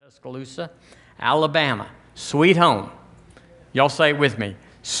Tuscaloosa, Alabama. Sweet home. Y'all say it with me.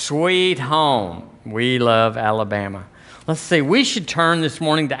 Sweet home. We love Alabama. Let's see. We should turn this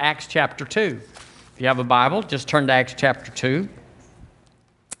morning to Acts chapter 2. If you have a Bible, just turn to Acts chapter 2.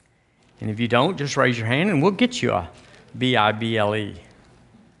 And if you don't, just raise your hand and we'll get you a Bible.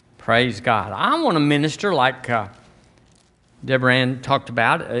 Praise God. I want to minister like Deborah Ann talked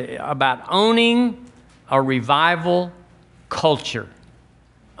about owning a revival culture.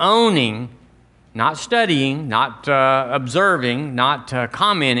 Owning, not studying, not observing, not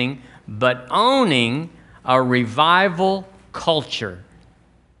commenting, but owning a revival culture.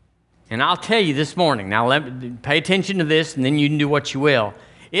 And I'll tell you this morning, now pay attention to this and then you can do what you will.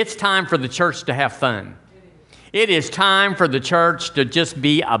 It's time for the church to have fun. It is time for the church to just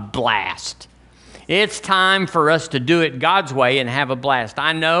be a blast. It's time for us to do it God's way and have a blast.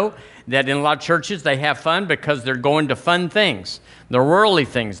 I know that in a lot of churches they have fun because they're going to fun things. They're worldly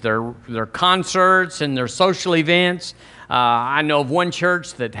things. They're concerts and they're social events. I know of one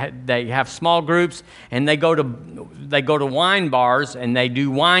church that they have small groups and they go to wine bars and they do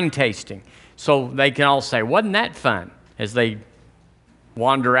wine tasting. So they can all say, "Wasn't that fun?" as they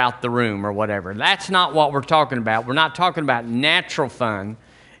wander out the room or whatever. That's not what we're talking about. We're not talking about natural fun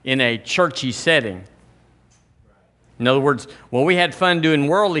in a churchy setting. In other words, well, we had fun doing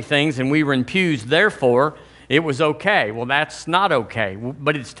worldly things and we were in pews, therefore it was okay. Well, that's not okay.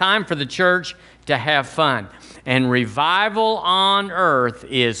 But it's time for the church to have fun. And revival on earth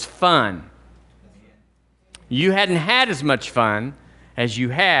is fun. You hadn't had as much fun as you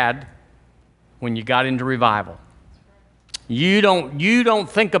had when you got into revival. You don't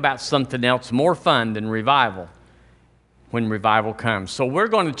think about something else more fun than revival when revival comes. So we're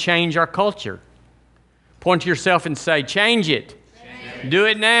going to change our culture. Point to yourself and say, change it. Do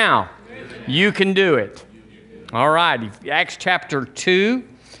it now. You can do it. All right, Acts chapter 2.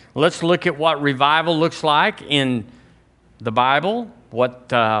 Let's look at what revival looks like in the Bible, what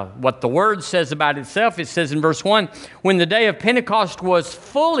the Word says about itself. It says in verse 1, when the day of Pentecost was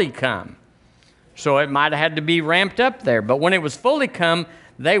fully come. So it might have had to be ramped up there. But when it was fully come,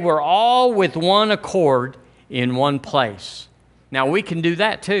 they were all with one accord in one place. Now, we can do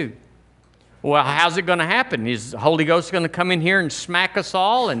that too. Well, how's it going to happen? Is the Holy Ghost going to come in here and smack us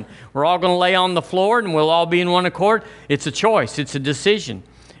all and we're all going to lay on the floor and we'll all be in one accord? It's a choice. It's a decision.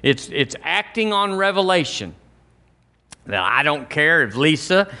 It's acting on revelation. Now, I don't care if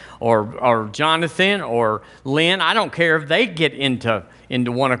Lisa or Jonathan or Lynn, I don't care if they get into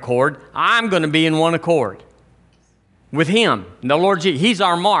one accord. I'm going to be in one accord with Him. The Lord, He's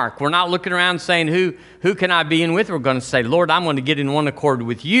our mark. We're not looking around saying, who can I be in with? We're going to say, Lord, I'm going to get in one accord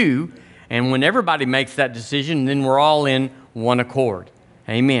with You. And when everybody makes that decision, then we're all in one accord.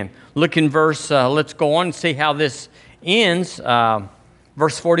 Amen. Look in verse, let's go on and see how this ends.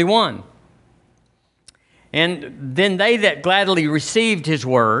 Verse 41. And then they that gladly received His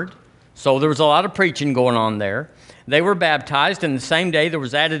word, so there was a lot of preaching going on there, they were baptized, and the same day there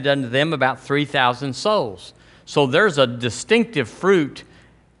was added unto them about 3,000 souls. So there's a distinctive fruit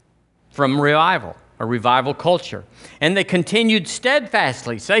from revival. A revival culture. And they continued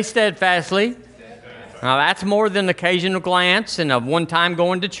steadfastly. Say steadfastly. Now that's more than occasional glance and of one time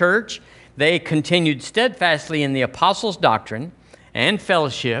going to church. They continued steadfastly in the apostles' doctrine and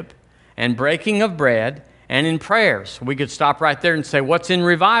fellowship and breaking of bread and in prayers. We could stop right there and say, what's in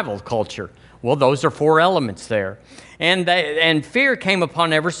revival culture? Well, those are 4 elements there. And fear came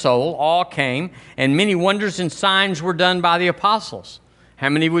upon every soul, all came, and many wonders and signs were done by the apostles. How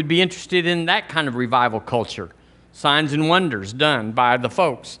many would be interested in that kind of revival culture? Signs and wonders done by the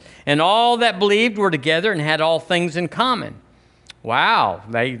folks. And all that believed were together and had all things in common. Wow,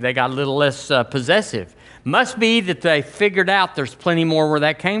 they got a little less possessive. Must be that they figured out there's plenty more where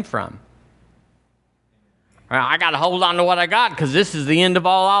that came from. I got to hold on to what I got because this is the end of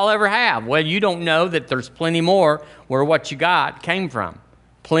all I'll ever have. Well, you don't know that there's plenty more where what you got came from.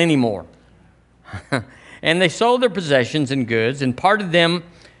 Plenty more. And they sold their possessions and goods and parted them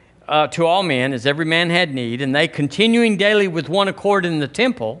to all men as every man had need. And they, continuing daily with one accord in the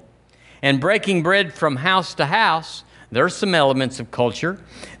temple and breaking bread from house to house, there's some elements of culture,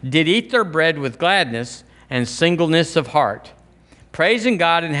 did eat their bread with gladness and singleness of heart, praising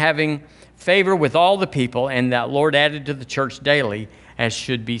God and having favor with all the people, and that Lord added to the church daily as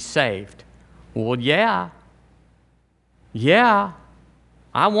should be saved. Well, yeah,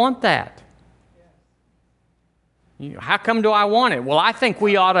 I want that. How come do I want it? Well, I think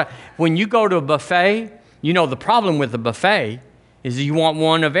we ought to, when you go to a buffet, you know the problem with the buffet is you want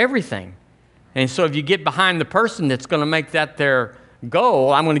one of everything. And so if you get behind the person that's going to make that their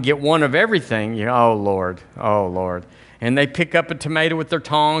goal, I'm going to get one of everything, oh Lord. And they pick up a tomato with their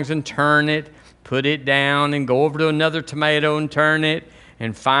tongs and turn it, put it down, and go over to another tomato and turn it.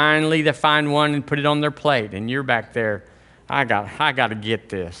 And finally, they find one and put it on their plate. And you're back there, I got to get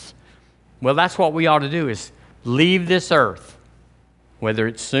this. Well, that's what we ought to do, is leave this earth, whether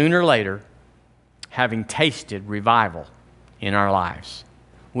it's soon or later, having tasted revival in our lives.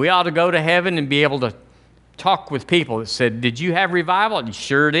 We ought to go to heaven and be able to talk with people that said, did you have revival? And you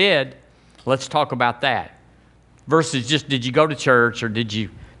sure did. Let's talk about that. Versus just, did you go to church or did you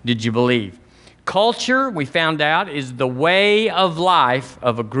believe? Culture, we found out, is the way of life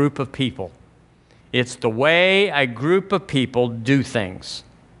of a group of people. It's the way a group of people do things.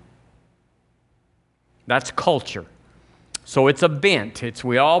 That's culture. So it's a bent. It's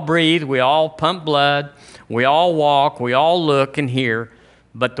we all breathe, we all pump blood, we all walk, we all look and hear,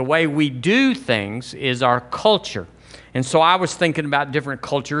 but the way we do things is our culture. And so I was thinking about different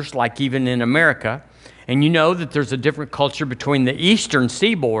cultures, like even in America, and you know that there's a different culture between the eastern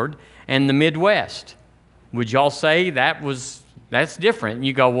seaboard and the Midwest. Would y'all say that's different? And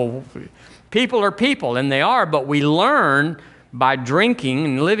you go, well, people are people, and they are, but we learn by drinking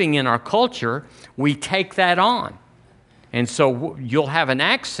and living in our culture, we take that on. And so you'll have an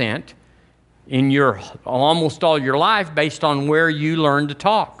accent in almost all your life based on where you learn to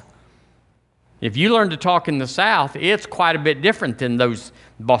talk. If you learn to talk in the South, it's quite a bit different than those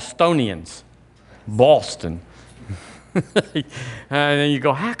Bostonians. Boston. And then you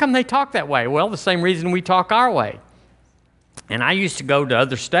go, how come they talk that way? Well, the same reason we talk our way. And I used to go to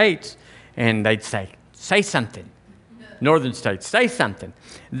other states, and they'd say something. Northern states, say something.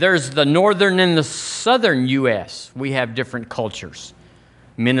 There's the northern and the southern U.S. We have different cultures.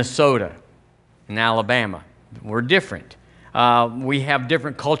 Minnesota and Alabama, we're different. We have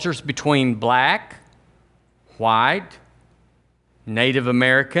different cultures between black, white, Native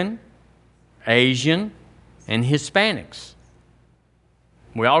American, Asian, and Hispanics.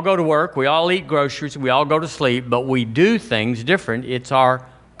 We all go to work, we all eat groceries, we all go to sleep, but we do things different. It's our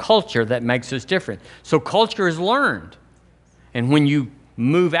culture that makes us different. So culture is learned. And when you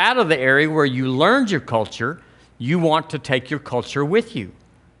move out of the area where you learned your culture, you want to take your culture with you.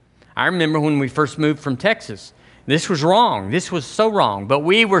 I remember when we first moved from Texas. This was wrong. This was so wrong. But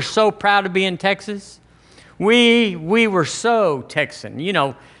we were so proud to be in Texas. We were so Texan. You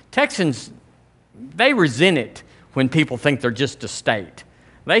know, Texans, they resent it when people think they're just a state.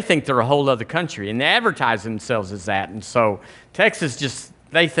 They think they're a whole other country, and they advertise themselves as that. And so Texas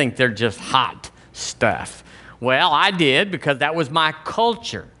they think they're just hot stuff. Well, I did because that was my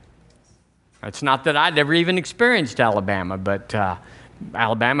culture. It's not that I'd ever even experienced Alabama, but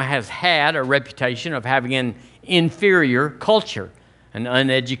Alabama has had a reputation of having an inferior culture, an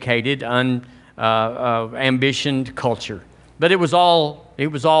uneducated, ambitioned culture. But it was all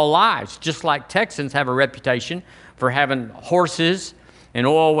lies, just like Texans have a reputation for having horses and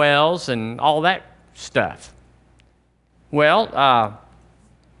oil wells and all that stuff. Well,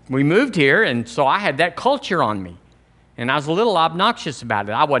 we moved here, and so I had that culture on me. And I was a little obnoxious about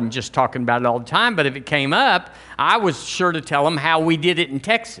it. I wasn't just talking about it all the time, but if it came up, I was sure to tell them how we did it in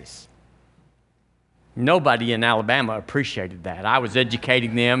Texas. Nobody in Alabama appreciated that. I was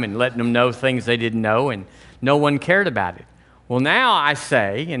educating them and letting them know things they didn't know, and no one cared about it. Well, now I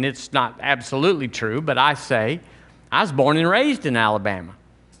say, and it's not absolutely true, but I say, I was born and raised in Alabama.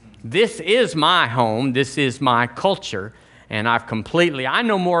 This is my home. This is my culture. And I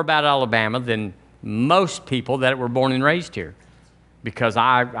know more about Alabama than most people that were born and raised here because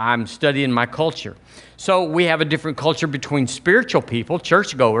I'm studying my culture. So we have a different culture between spiritual people,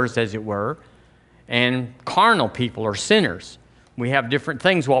 churchgoers as it were, and carnal people or sinners. We have different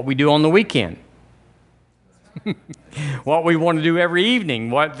things, what we do on the weekend, what we want to do every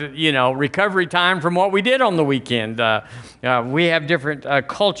evening, recovery time from what we did on the weekend. We have different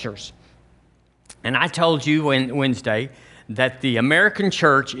cultures. And I told you Wednesday that the American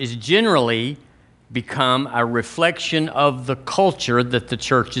church is generally become a reflection of the culture that the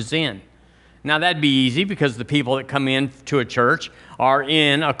church is in. Now, that'd be easy because the people that come in to a church are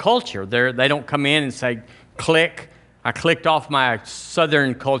in a culture. They don't come in and say, click. I clicked off my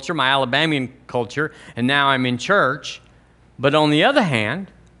southern culture, my Alabamian culture, and now I'm in church. But on the other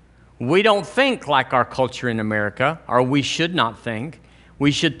hand, we don't think like our culture in America, or we should not think.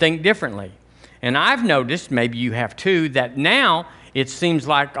 We should think differently. And I've noticed, maybe you have too, that now it seems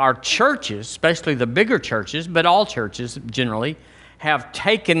like our churches, especially the bigger churches, but all churches generally, have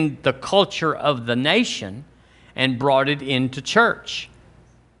taken the culture of the nation and brought it into church.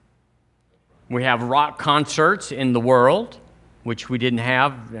 We have rock concerts in the world, which we didn't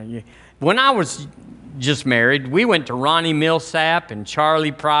have. When I was just married, we went to Ronnie Millsap and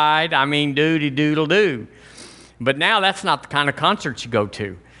Charlie Pride. I mean, doody-doodle-doo. But now that's not the kind of concerts you go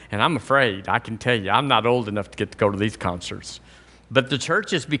to. And I'm afraid, I can tell you, I'm not old enough to get to go to these concerts. But the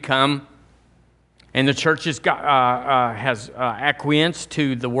church has become, and the church has acquiesced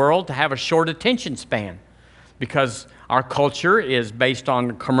to the world to have a short attention span, because our culture is based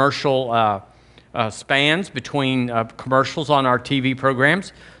on commercial spans between commercials on our TV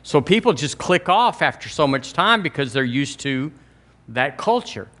programs. So people just click off after so much time because they're used to that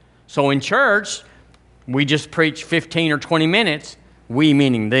culture. So in church, we just preach 15 or 20 minutes, we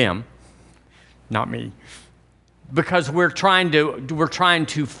meaning them, not me, because we're trying to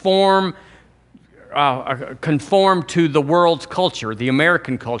conform to the world's culture, the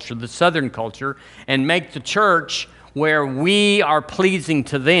American culture, the Southern culture, and make the church where we are pleasing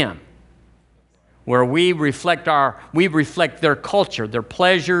to them, where we reflect their culture, their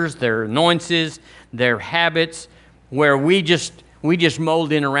pleasures, their annoyances, their habits, where we just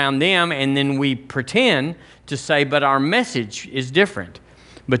mold in around them, and then we pretend to say, but our message is different.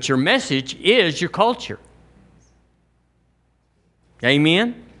 But your message is your culture.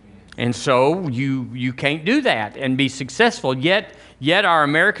 Amen? And so you can't do that and be successful. Yet our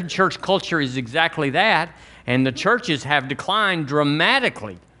American church culture is exactly that, and the churches have declined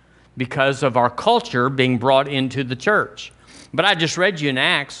dramatically because of our culture being brought into the church. But I just read you in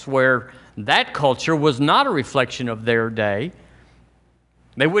Acts where that culture was not a reflection of their day.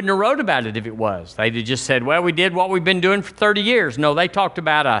 They wouldn't have wrote about it if it was. They'd have just said, well, we did what we've been doing for 30 years. No, they talked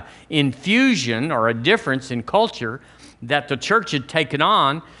about an infusion or a difference in culture that the church had taken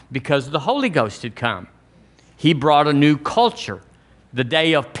on because the Holy Ghost had come. He brought a new culture. The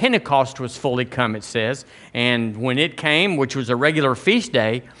day of Pentecost was fully come, it says. And when it came, which was a regular feast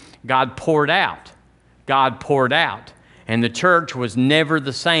day, God poured out. God poured out. And the church was never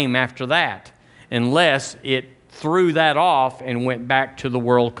the same after that, unless it threw that off and went back to the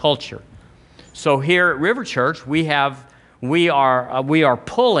world culture. So here at River Church, we are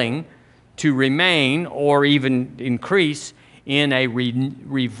pulling to remain or even increase in a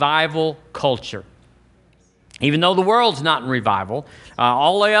revival culture. Even though the world's not in revival,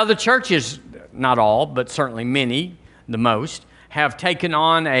 all the other churches, not all, but certainly many, the most, have taken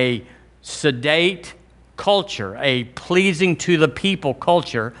on a sedate culture, a pleasing to the people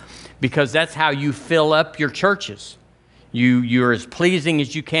culture, because that's how you fill up your churches. You're as pleasing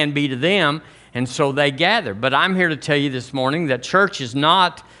as you can be to them, and so they gather. But I'm here to tell you this morning that church is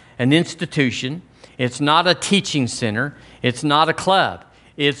not an institution. It's not a teaching center. It's not a club.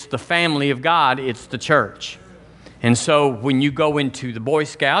 It's the family of God. It's the church. And so when you go into the Boy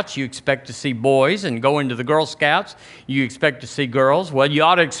Scouts, you expect to see boys, and go into the Girl Scouts, you expect to see girls. Well, you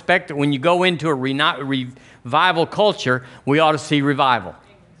ought to expect that when you go into a revival culture, we ought to see revival.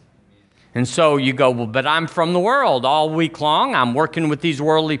 And so you go, well, but I'm from the world all week long. I'm working with these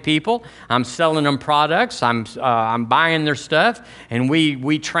worldly people. I'm selling them products. I'm buying their stuff. And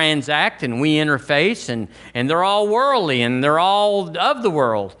we transact and we interface. And they're all worldly and they're all of the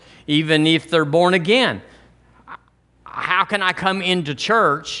world, even if they're born again. How can I come into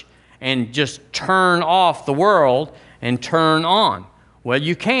church and just turn off the world and turn on? Well,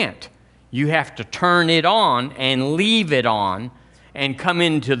 you can't. You have to turn it on and leave it on and come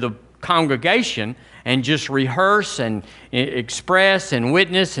into the congregation and just rehearse and express and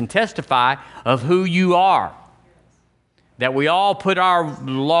witness and testify of who you are. That we all put our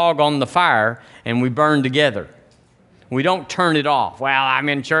log on the fire and we burn together. We don't turn it off. Well, I'm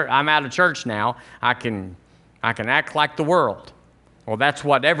in church. I'm out of church now. I can act like the world. Well, that's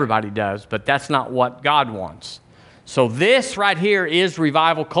what everybody does, but that's not what God wants. So this right here is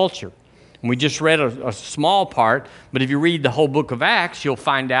revival culture. We just read a small part, but if you read the whole book of Acts, you'll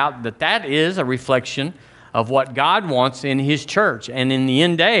find out that that is a reflection of what God wants in His church. And in the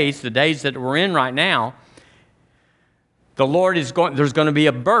end days, the days that we're in right now, there's going to be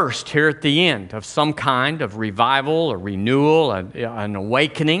a burst here at the end of some kind of revival or renewal, an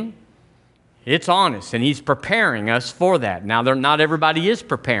awakening. It's on us, and He's preparing us for that. Now, not everybody is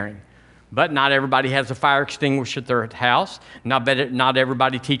preparing. But not everybody has a fire extinguisher at their house. Not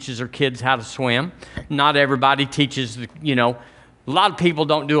everybody teaches their kids how to swim. Not everybody teaches, a lot of people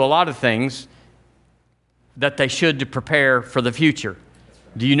don't do a lot of things that they should to prepare for the future.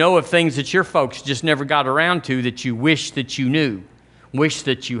 Do you know of things that your folks just never got around to that you wish that you knew, wish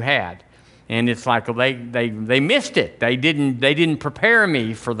that you had? And it's like, well, they missed it. They didn't prepare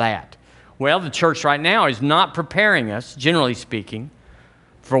me for that. Well, the church right now is not preparing us, generally speaking,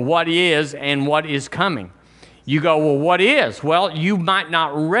 for what is and what is coming. You go, well, what is? Well, you might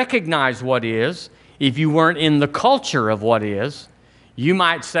not recognize what is if you weren't in the culture of what is. You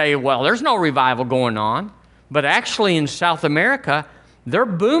might say, well, there's no revival going on. But actually in South America, they're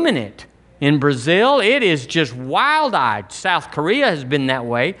booming it. In Brazil, it is just wild-eyed. South Korea has been that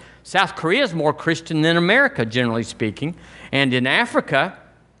way. South Korea is more Christian than America, generally speaking. And in Africa,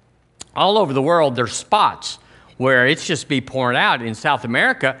 all over the world, there's spots where it's just be pouring out. In South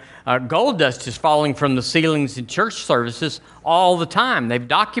America, gold dust is falling from the ceilings in church services all the time. They've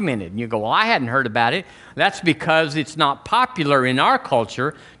documented. And you go, well, I hadn't heard about it. That's because it's not popular in our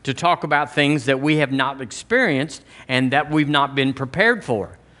culture to talk about things that we have not experienced and that we've not been prepared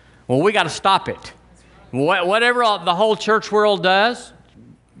for. Well, we got to stop it. Whatever the whole church world does,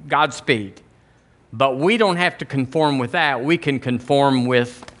 Godspeed. But we don't have to conform with that. We can conform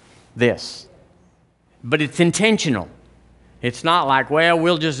with this. But it's intentional. It's not like, well,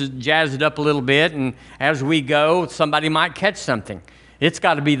 we'll just jazz it up a little bit, and as we go, somebody might catch something. It's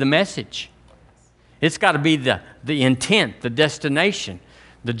got to be the message. It's got to be the intent, the destination.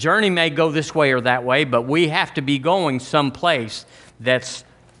 The journey may go this way or that way, but we have to be going someplace that's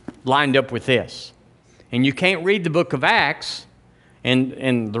lined up with this. And you can't read the book of Acts,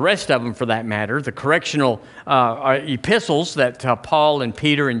 and the rest of them for that matter, the correctional epistles that Paul and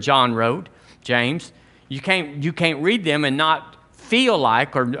Peter and John wrote, James. You can't read them and not feel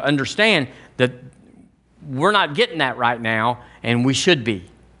like or understand that we're not getting that right now, and we should be.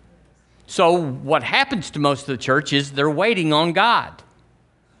 So what happens to most of the church is they're waiting on God.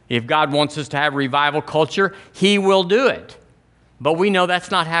 If God wants us to have revival culture, He will do it. But we know that's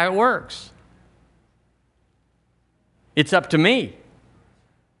not how it works. It's up to me.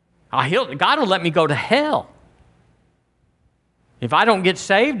 God will let me go to hell. If I don't get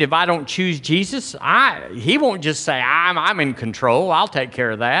saved, if I don't choose Jesus, He won't just say, I'm in control, I'll take care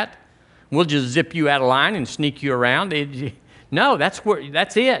of that. We'll just zip you out of line and sneak you around. No, that's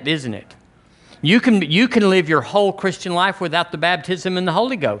it, isn't it? You can live your whole Christian life without the baptism in the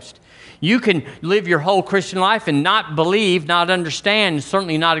Holy Ghost. You can live your whole Christian life and not believe, not understand, and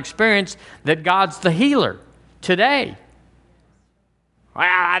certainly not experience that God's the healer today. Well,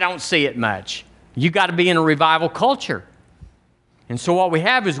 I don't see it much. You got to be in a revival culture. And so what we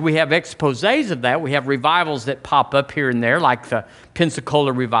have is we have exposés of that. We have revivals that pop up here and there, like the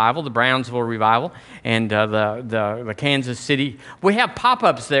Pensacola revival, the Brownsville revival, and the Kansas City. We have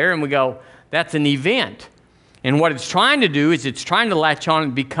pop-ups there, and we go, that's an event. And what it's trying to do is it's trying to latch on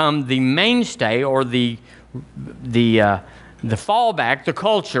and become the mainstay or the fallback, the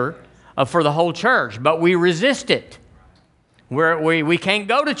culture for the whole church. But we resist it. We can't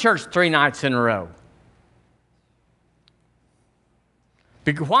go to church 3 nights in a row.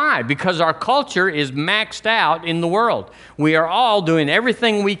 Why? Because our culture is maxed out in the world. We are all doing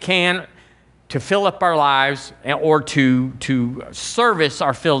everything we can to fill up our lives or to service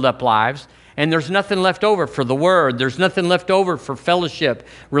our filled up lives, and there's nothing left over for the Word. There's nothing left over for fellowship,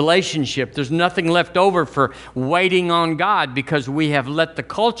 relationship. There's nothing left over for waiting on God because we have let the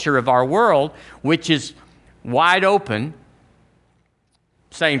culture of our world, which is wide open,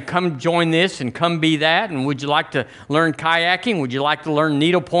 saying, come join this and come be that, and would you like to learn kayaking? Would you like to learn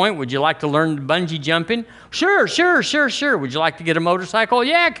needlepoint? Would you like to learn bungee jumping? Sure. Would you like to get a motorcycle?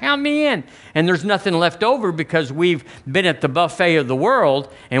 Yeah, count me in. And there's nothing left over because we've been at the buffet of the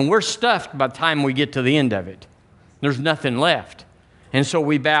world, and we're stuffed by the time we get to the end of it. There's nothing left. And so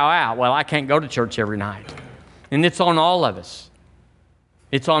we bow out. Well, I can't go to church every night. And it's on all of us.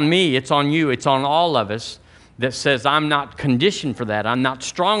 It's on me. It's on you. It's on all of us. That says, I'm not conditioned for that. I'm not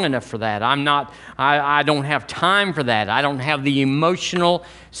strong enough for that. I don't have time for that. I don't have the emotional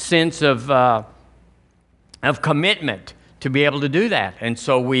sense of commitment to be able to do that. And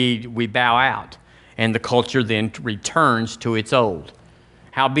so we bow out. And the culture then returns to its old.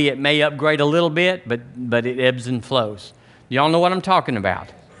 Howbeit it may upgrade a little bit, but it ebbs and flows. Y'all know what I'm talking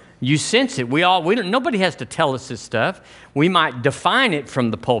about. You sense it. Nobody has to tell us this stuff. We might define it from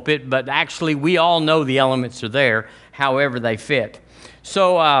the pulpit, but actually we all know the elements are there, however they fit.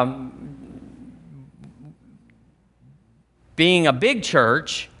 So being a big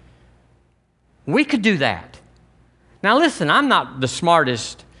church, we could do that. Now listen, I'm not the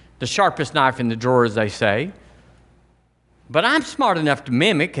smartest, the sharpest knife in the drawer, as they say, but I'm smart enough to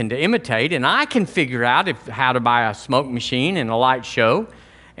mimic and to imitate, and I can figure out how to buy a smoke machine and a light show.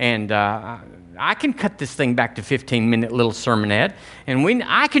 And I can cut this thing back to 15-minute little sermonette, and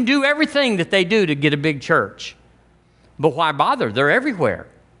I can do everything that they do to get a big church. But why bother? They're everywhere.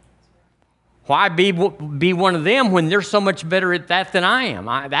 Why be one of them when they're so much better at that than I am?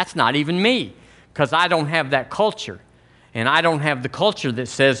 That's not even me, because I don't have that culture, and I don't have the culture that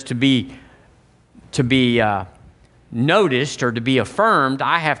says to be noticed or to be affirmed,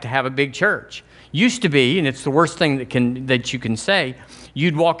 I have to have a big church. Used to be, and it's the worst thing that you can say.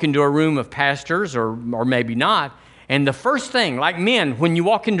 You'd walk into a room of pastors, or maybe not, And the first thing, like men, when you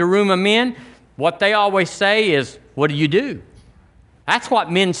walk into a room of men, what they always say is, what do you do? That's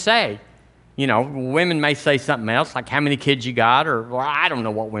what men say. You know, women may say something else, like how many kids you got, or well, I don't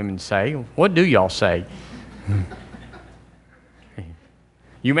know what women say. What do y'all say?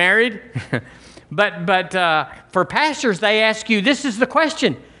 You married? But for pastors, they ask you, this is the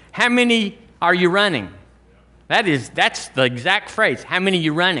question, how many are you running? That's the exact phrase, how many are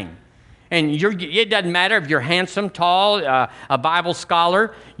you running? And it doesn't matter if you're handsome, tall, a Bible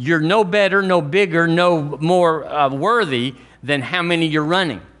scholar, you're no better, no bigger, no more worthy than how many you're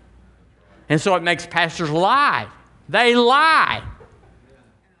running. And so it makes pastors lie. They lie.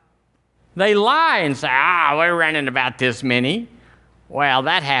 They lie and say, we're running about this many. Well,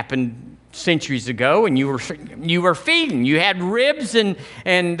 that happened centuries ago, and you were feeding. You had ribs and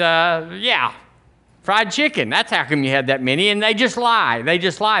fried chicken. That's how come you had that many. And they just lie. They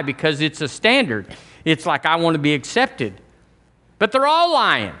just lie because it's a standard. It's like, I want to be accepted. But they're all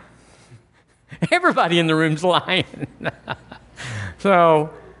lying. Everybody in the room's lying.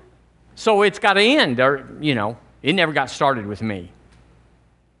 So it's got to end. Or, you know, it never got started with me.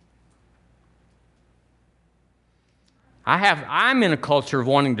 I'm in a culture of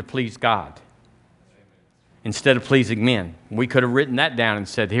wanting to please God instead of pleasing men. We could have written that down and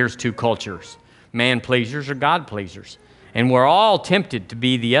said, here's two cultures. Man pleasers or God pleasers. And we're all tempted to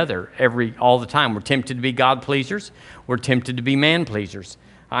be the other all the time. We're tempted to be God pleasers. We're tempted to be man pleasers.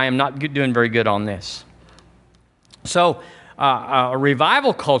 I am not doing very good on this. So a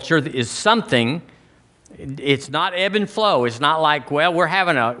revival culture is something, it's not ebb and flow. It's not like, well,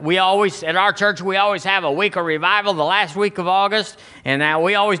 at our church, we always have a week of revival the last week of August, and now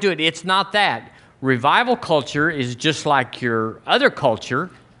we always do it. It's not that. Revival culture is just like your other culture,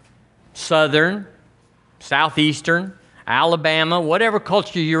 Southern, Southeastern, Alabama, whatever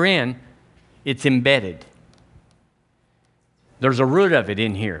culture you're in, it's embedded. There's a root of it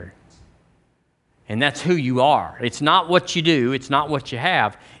in here. And that's who you are. It's not what you do. It's not what you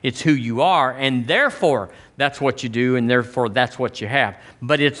have. It's who you are. And therefore, that's what you do. And therefore, that's what you have.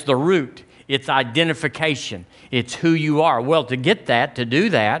 But it's the root. It's identification. It's who you are. Well, to do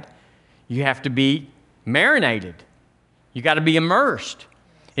that, you have to be marinated. You got to be immersed.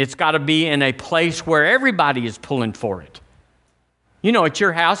 It's got to be in a place where everybody is pulling for it. You know, at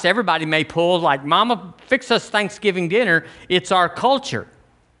your house, everybody may pull, like, Mama, fix us Thanksgiving dinner. It's our culture.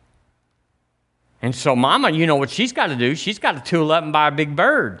 And so Mama, you know what she's got to do? She's got to tool up and buy a big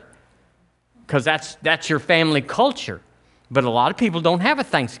bird because that's your family culture. But a lot of people don't have a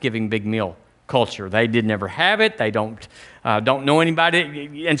Thanksgiving big meal culture. They did never have it. They don't know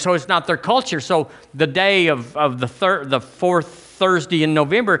anybody. And so it's not their culture. So the day of the fourth Thursday in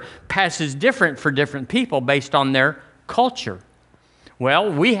November passes different for different people based on their culture.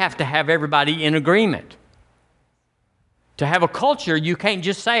 Well, we have to have everybody in agreement. To have a culture, you can't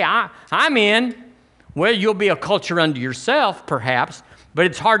just say, I'm in. Well, you'll be a culture unto yourself, perhaps, but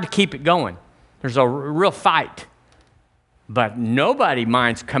it's hard to keep it going. There's a real fight. But nobody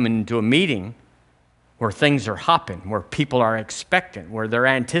minds coming into a meeting where things are hopping, where people are expectant, where they're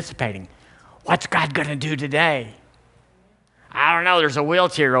anticipating. What's God going to do today? I don't know, there's a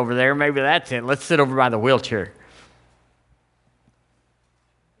wheelchair over there. Maybe that's it. Let's sit over by the wheelchair.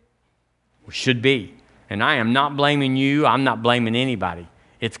 We should be. And I am not blaming you. I'm not blaming anybody.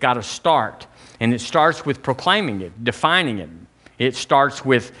 It's got to start. And it starts with proclaiming it, defining it. It starts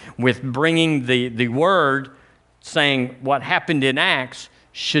with bringing the word, saying what happened in Acts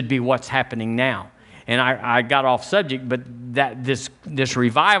should be what's happening now. And I got off subject, but that this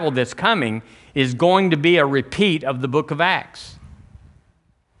revival that's coming is going to be a repeat of the book of Acts.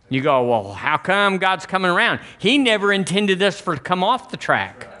 You go, well, how come God's coming around? He never intended us to come off the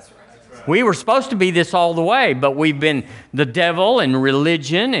track. We were supposed to be this all the way, but we've been the devil and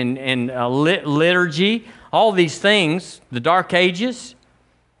religion and liturgy, all these things, the dark ages,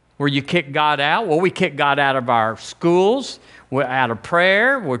 where you kick God out. Well, we kick God out of our schools. We're out of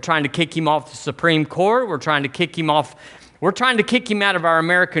prayer. We're trying to kick him off the Supreme Court. We're trying to kick him out of our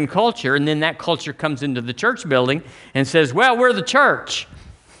American culture, and then that culture comes into the church building and says, well, we're the church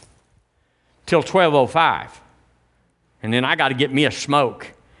till 12:05. And then I got to get me a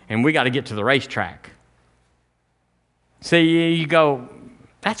smoke. And we got to get to the racetrack. See, you go,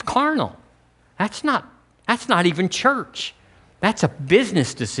 that's carnal. That's not even church. That's a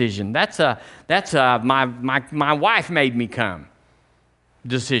business decision. That's a my wife made me come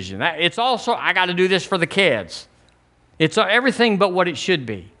decision. It's also, I got to do this for the kids. It's everything but what it should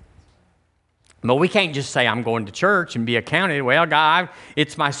be. But we can't just say I'm going to church and be accounted. Well, God,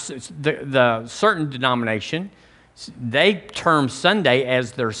 it's the certain denomination. They term Sunday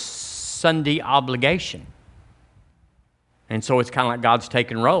as their Sunday obligation. And so it's kind of like God's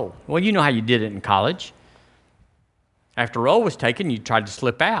taking roll. Well, you know how you did it in college. After roll was taken, you tried to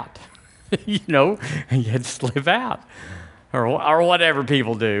slip out. You had to slip out. Or whatever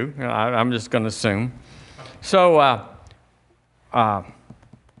people do. I'm just going to assume. So the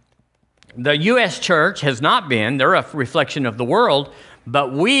U.S. church has not been. They're a reflection of the world,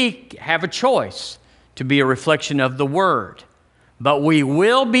 but we have a choice to be a reflection of the Word. But we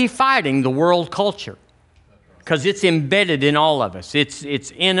will be fighting the world culture because it's embedded in all of us. It's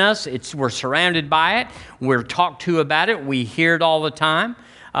in us. We're surrounded by it. We're talked to about it. We hear it all the time.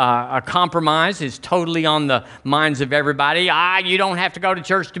 A compromise is totally on the minds of everybody. You don't have to go to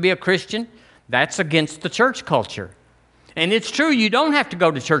church to be a Christian. That's against the church culture. And it's true, you don't have to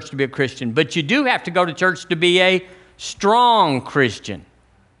go to church to be a Christian, but you do have to go to church to be a strong Christian.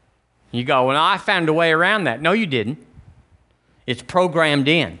 You go, well, I found a way around that. No, you didn't. It's programmed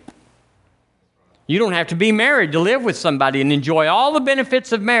in. You don't have to be married to live with somebody and enjoy all the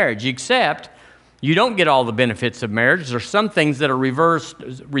benefits of marriage, except you don't get all the benefits of marriage. There's some things that are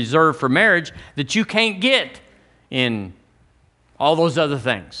reserved for marriage that you can't get in all those other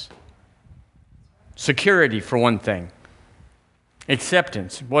things. Security, for one thing.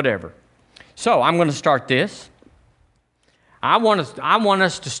 Acceptance, whatever. So I'm going to start this. I want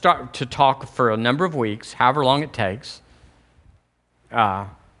us to start to talk for a number of weeks, however long it takes,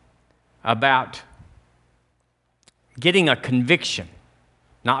 about getting a conviction,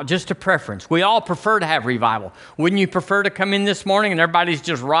 not just a preference. We all prefer to have revival. Wouldn't you prefer to come in this morning and everybody's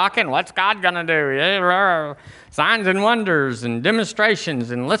just rocking? What's God going to do? Signs and wonders and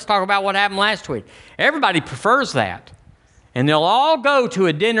demonstrations, and let's talk about what happened last week. Everybody prefers that. And they'll all go to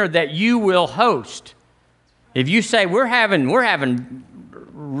a dinner that you will host. If you say, we're having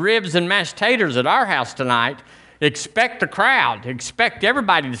ribs and mashed taters at our house tonight, expect a crowd. Expect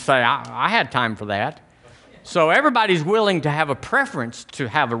everybody to say, I had time for that. So everybody's willing to have a preference to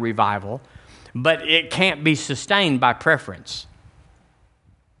have a revival, but it can't be sustained by preference.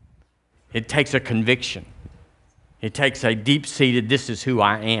 It takes a conviction. It takes a deep-seated, this is who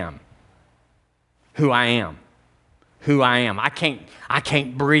I am. Who I am. Who I am. I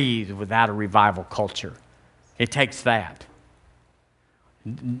can't breathe without a revival culture. It takes that.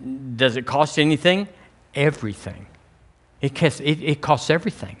 Does it cost anything? Everything. It costs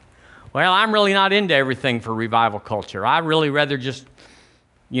everything. Well, I'm really not into everything for revival culture. I really rather just,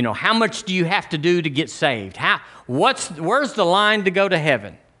 how much do you have to do to get saved? Where's the line to go to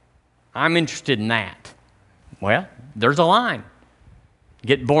heaven? I'm interested in that. Well, there's a line.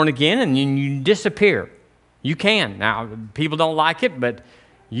 Get born again and you disappear. You can. Now, people don't like it, but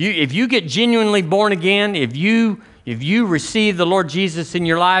if you get genuinely born again, if you receive the Lord Jesus in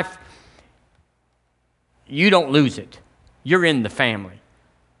your life, you don't lose it. You're in the family.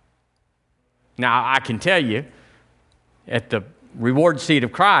 Now, I can tell you, at the reward seat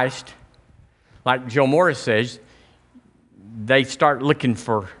of Christ, like Joe Morris says, they start looking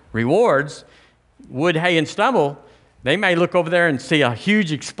for rewards. Wood, hay, and stubble, they may look over there and see a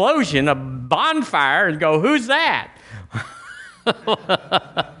huge explosion, a bonfire, and go, who's that?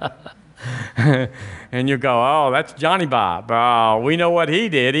 And you go, oh, that's Johnny Bob. Oh, we know what he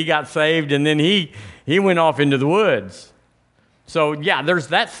did. He got saved, and then he went off into the woods. So, yeah, there's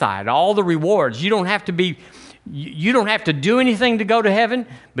that side, all the rewards. You don't have to do anything to go to heaven,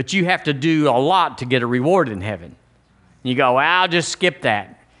 but you have to do a lot to get a reward in heaven. You go, well, I'll just skip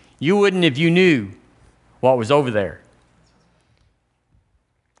that. You wouldn't if you knew what was over there.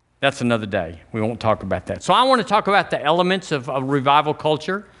 That's another day. We won't talk about that. So I want to talk about the elements of revival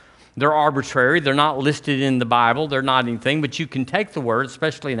culture. They're arbitrary. They're not listed in the Bible. They're not anything. But you can take the word,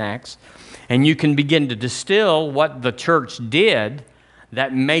 especially in Acts, and you can begin to distill what the church did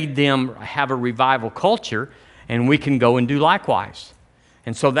that made them have a revival culture, and we can go and do likewise.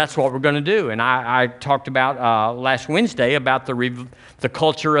 And so that's what we're going to do. And I talked about last Wednesday about the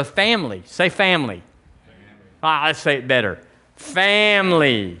culture of family. Say family. Let's say it better.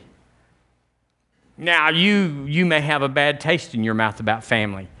 Family. Now, you may have a bad taste in your mouth about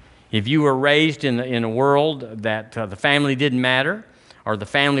family. If you were raised in a world that the family didn't matter, or the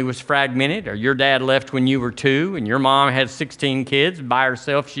family was fragmented, or your dad left when you were 2, and your mom had 16 kids by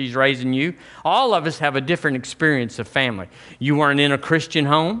herself, she's raising you. All of us have a different experience of family. You weren't in a Christian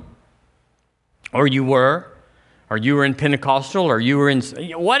home, or you were in Pentecostal, or you were in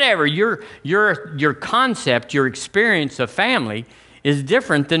whatever. Your concept, your experience of family is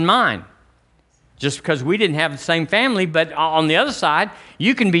different than mine. Just because we didn't have the same family, but on the other side,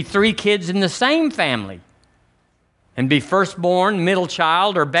 you can be 3 kids in the same family and be firstborn, middle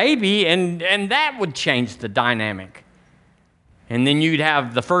child, or baby, and that would change the dynamic. And then you'd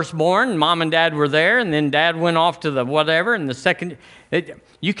have the firstborn, mom and dad were there, and then dad went off to the whatever, and the second.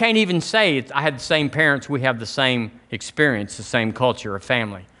 You can't even say, I had the same parents, we have the same experience, the same culture of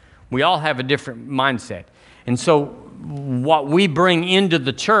family. We all have a different mindset. And so what we bring into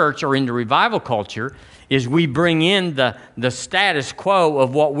the church or into revival culture is we bring in the status quo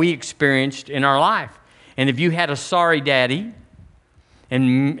of what we experienced in our life. And if you had a sorry daddy,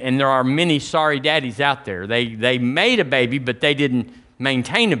 and there are many sorry daddies out there. They made a baby, but they didn't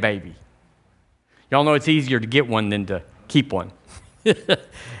maintain a baby. Y'all know it's easier to get one than to keep one.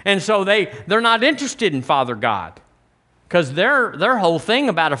 And so they're not interested in Father God. Because their whole thing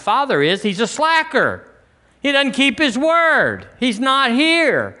about a father is he's a slacker. He doesn't keep his word. He's not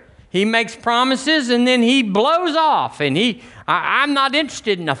here. He makes promises and then he blows off. And I'm not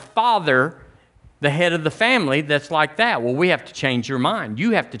interested in a father, the head of the family, that's like that. Well, we have to change your mind.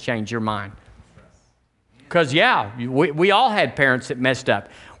 You have to change your mind. Because, yeah, we all had parents that messed up.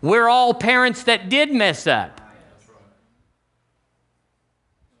 We're all parents that did mess up.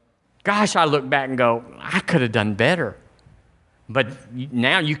 Gosh, I look back and go, I could have done better. But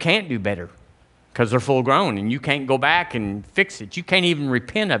now you can't do better because they're full grown and you can't go back and fix it. You can't even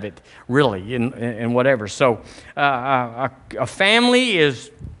repent of it, really, and whatever. So a family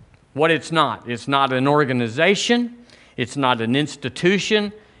is what it's not. It's not an organization. It's not an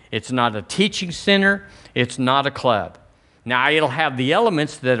institution. It's not a teaching center. It's not a club. Now, it'll have the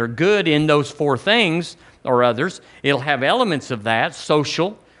elements that are good in those four things or others. It'll have elements of that,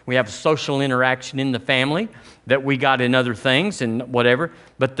 social. We have social interaction in the family that we got in other things and whatever.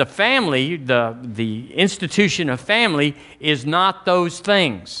 But the family, the institution of family is not those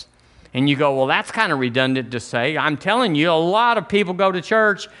things. And you go, well, that's kind of redundant to say. I'm telling you, a lot of people go to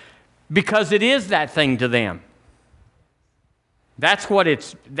church because it is that thing to them. That's what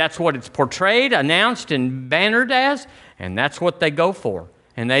it's portrayed, announced, and bannered as, and that's what they go for.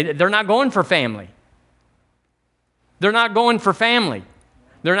 And they're not going for family. They're not going for family.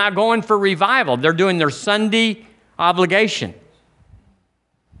 They're not going for revival. They're doing their Sunday obligation.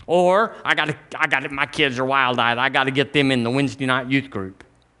 Or my kids are wild-eyed. I got to get them in the Wednesday night youth group.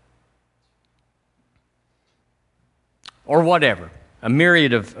 Or whatever. A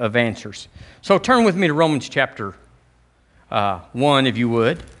myriad of answers. So turn with me to Romans chapter 1, if you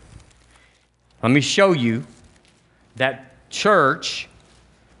would. Let me show you that church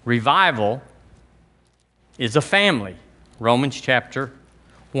revival is a family. Romans chapter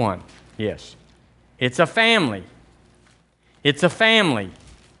 1. Yes. It's a family. It's a family.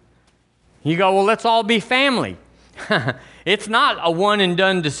 You go, well, let's all be family. It's not a one and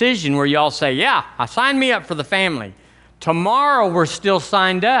done decision where y'all say, yeah, sign me up for the family. Tomorrow we're still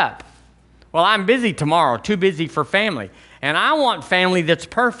signed up. Well, I'm busy tomorrow, too busy for family. And I want family that's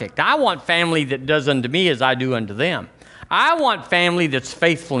perfect. I want family that does unto me as I do unto them. I want family that's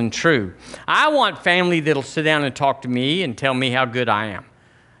faithful and true. I want family that'll sit down and talk to me and tell me how good I am.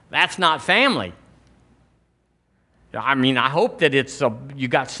 That's not family. I mean, I hope that you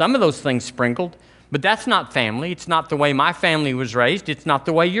got some of those things sprinkled, but that's not family. It's not the way my family was raised. It's not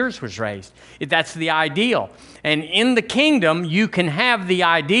the way yours was raised. That's the ideal. And in the kingdom, you can have the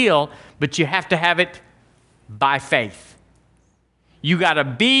ideal, but you have to have it by faith. You got to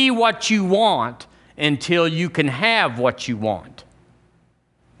be what you want until you can have what you want.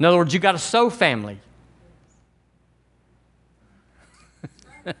 In other words, you got to sow family.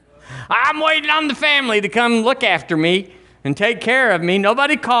 I'm waiting on the family to come look after me and take care of me.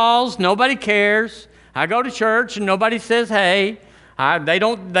 Nobody calls, nobody cares. I go to church and nobody says, hey. They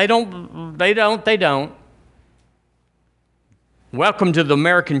don't. Welcome to the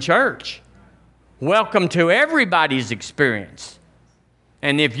American church. Welcome to everybody's experience.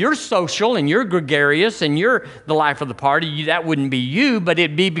 And if you're social and you're gregarious and you're the life of the party, that wouldn't be you, but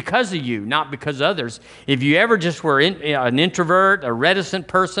it'd be because of you, not because of others. If you ever just were an introvert, a reticent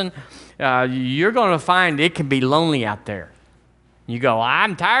person, you're going to find it can be lonely out there. You go,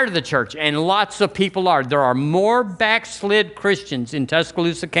 I'm tired of the church, and lots of people are. There are more backslid Christians in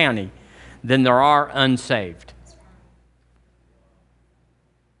Tuscaloosa County than there are unsaved.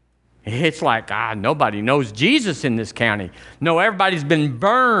 It's like, nobody knows Jesus in this county. No, everybody's been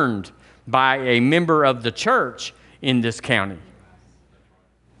burned by a member of the church in this county.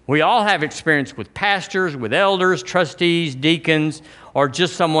 We all have experience with pastors, with elders, trustees, deacons, or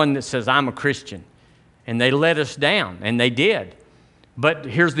just someone that says, I'm a Christian. And they let us down, and they did. But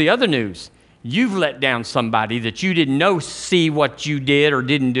here's the other news. You've let down somebody that you didn't know see what you did or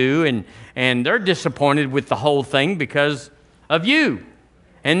didn't do, and they're disappointed with the whole thing because of you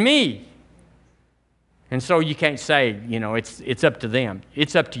and me. And so you can't say, it's up to them.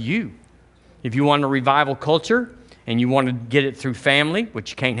 It's up to you. If you want a revival culture, and you want to get it through family,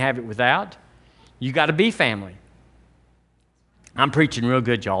 which you can't have it without, you got to be family. I'm preaching real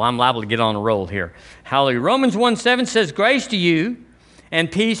good, y'all. I'm liable to get on a roll here. Hallelujah. Romans 1:7 says, grace to you and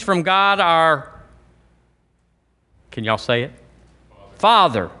peace from God our, can y'all say it?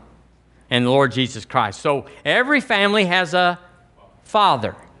 Father and the Lord Jesus Christ. So every family has a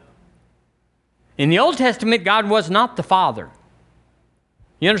father. In the Old Testament, God was not the Father.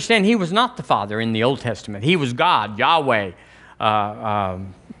 You understand? He was not the Father in the Old Testament. He was God, Yahweh.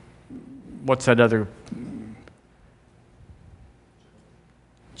 What's that other?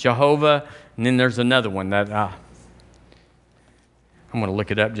 Jehovah. And then there's another one that I'm going to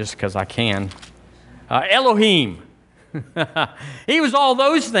look it up just because I can. Elohim. He was all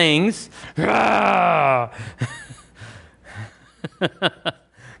those things. Because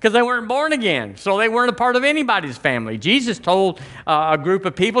they weren't born again, so they weren't a part of anybody's family. Jesus told a group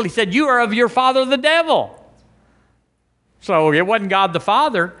of people, he said, you are of your father the devil. So it wasn't God the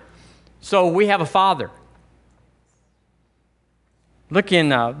Father, so we have a father. Look in,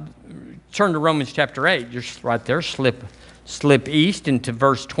 turn to Romans chapter 8, just right there, slip east into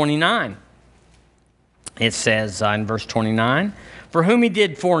verse 29. It says in verse 29, for whom he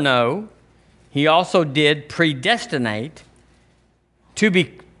did foreknow, he also did predestinate to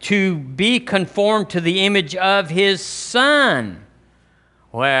be conformed to the image of his Son.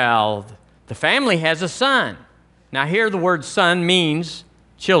 Well, the family has a son. Now here the word son means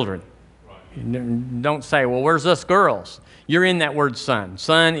children. Right. Don't say, well, where's us girls? You're in that word son.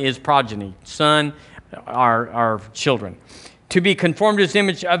 Son is progeny. Son are children. To be conformed to his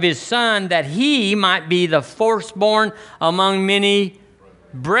image of his Son, that he might be the firstborn among many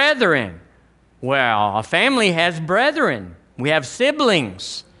brethren. Well, a family has brethren. We have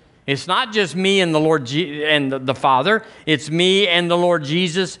siblings. It's not just me and the Lord and the Father. It's me and the Lord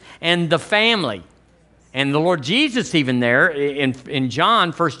Jesus and the family. And the Lord Jesus even there in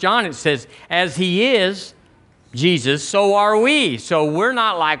John, 1 John, it says, as he is, Jesus, so are we. So we're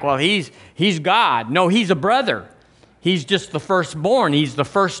not like, well, he's God. No, he's a brother. He's just the firstborn. He's the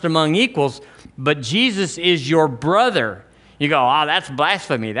first among equals. But Jesus is your brother. You go, oh, that's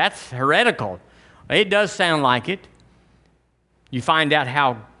blasphemy. That's heretical. It does sound like it. You find out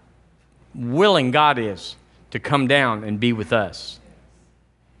how willing God is to come down and be with us.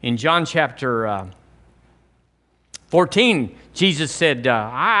 In John chapter 14, Jesus said,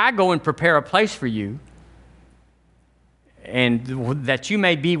 I go and prepare a place for you, and that you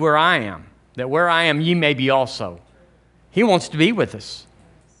may be where I am, that where I am ye may be also. He wants to be with us.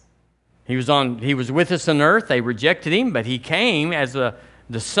 He was with us on earth. They rejected him, but he came as the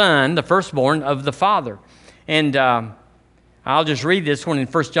son, the firstborn of the Father. And I'll just read this one in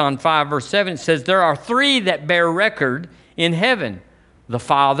 1 John 5, verse 7. It says, there are three that bear record in heaven, the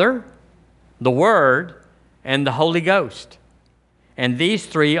Father, the Word, and the Holy Ghost. And these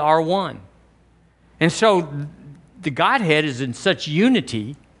three are one. And so the Godhead is in such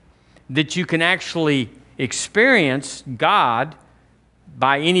unity that you can actually experience God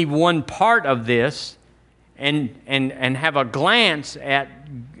by any one part of this and have a glance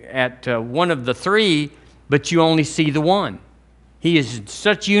at one of the three, but you only see the one. He is in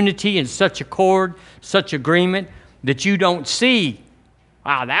such unity and such accord, such agreement, that you don't see,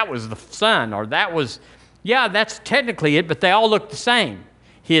 wow, that was the Son, or that was, yeah, that's technically it, but they all look the same.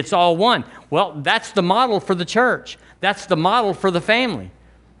 It's all one. Well, that's the model for the church. That's the model for the family.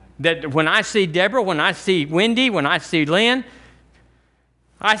 That when I see Deborah, when I see Wendy, when I see Lynn,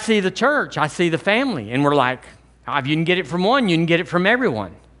 I see the church, I see the family, and we're like, if you can get it from one, you can get it from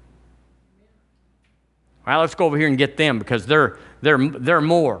everyone. Well, let's go over here and get them because they're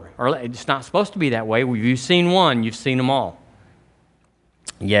more. Or it's not supposed to be that way. You've seen one, you've seen them all.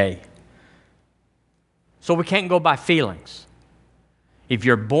 Yay. So we can't go by feelings. If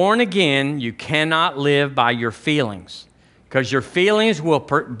you're born again, you cannot live by your feelings because your feelings will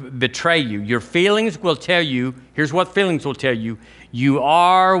betray you. Your feelings will tell you, here's what feelings will tell you, you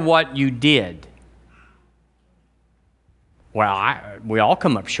are what you did. Well, we all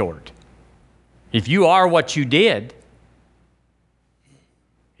come up short. If you are what you did,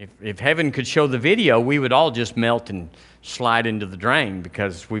 if heaven could show the video, we would all just melt and slide into the drain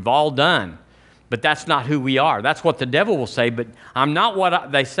because we've all done. But that's not who we are. That's what the devil will say, but I'm not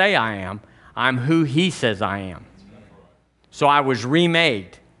what they say I am. I'm who he says I am. So I was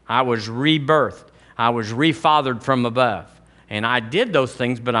remade. I was rebirthed. I was refathered from above. And I did those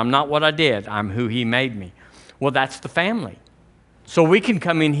things, but I'm not what I did. I'm who he made me. Well, that's the family. So we can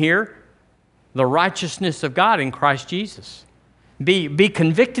come in here, the righteousness of God in Christ Jesus. Be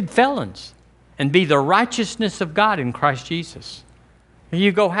convicted felons and be the righteousness of God in Christ Jesus. And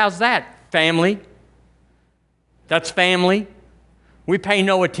you go, how's that, family? That's family. We pay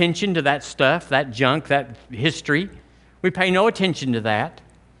no attention to that stuff, that junk, that history. We pay no attention to that.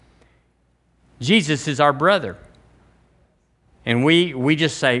 Jesus is our brother. And we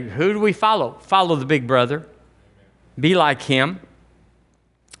just say, who do we follow? Follow the big brother. Be like him.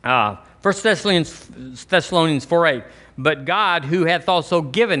 1 Thessalonians 4:8. But God, who hath also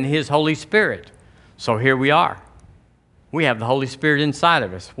given his Holy Spirit. So here we are. We have the Holy Spirit inside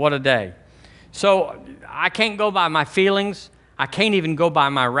of us. What a day. So I can't go by my feelings. I can't even go by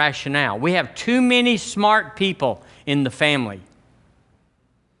my rationale. We have too many smart people in the family.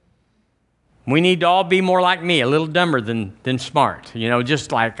 We need to all be more like me, a little dumber than smart.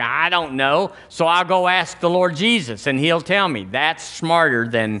 Just like, I don't know, so I'll go ask the Lord Jesus, and he'll tell me. That's smarter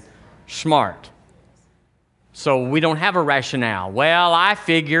than smart. So we don't have a rationale. Well, I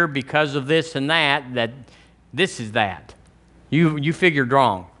figure because of this and that this is that. You figured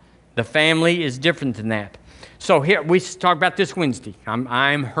wrong. The family is different than that. So here, we talk about this Wednesday.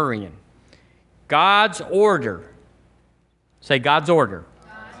 I'm hurrying. God's order. Say God's order.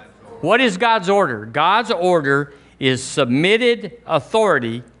 What is God's order? God's order is submitted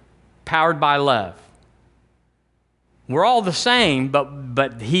authority powered by love. We're all the same,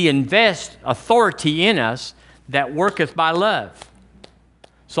 but he invests authority in us that worketh by love.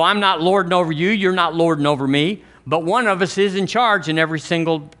 So I'm not lording over you, you're not lording over me, but one of us is in charge in every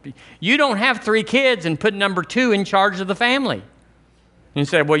single... You don't have 3 kids and put number 2 in charge of the family. And you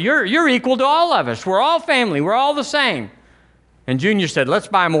say, well, you're equal to all of us. We're all family. We're all the same. And Junior said, let's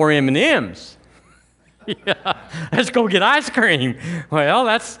buy more M&Ms. Yeah, let's go get ice cream.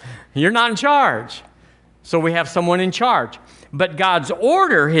 Well, you're not in charge. So we have someone in charge. But God's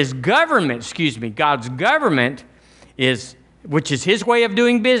order, God's government which is his way of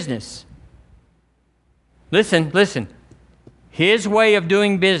doing business. Listen. His way of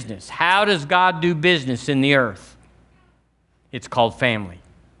doing business. How does God do business in the earth? It's called family.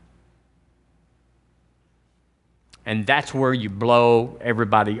 And that's where you blow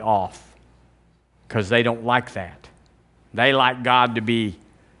everybody off, because they don't like that. They like God to be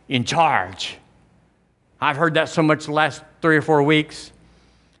in charge. I've heard that so much the last 3 or 4 weeks.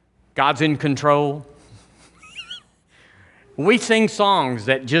 God's in control. We sing songs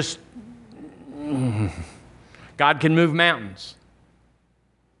that just, God can move mountains.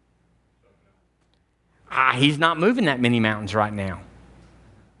 He's not moving that many mountains right now.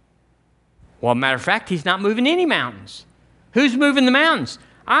 Well, matter of fact, he's not moving any mountains. Who's moving the mountains?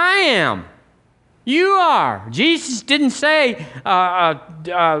 I am. You are. Jesus didn't say,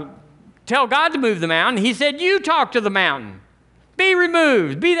 tell God to move the mountain. He said, you talk to the mountain. Be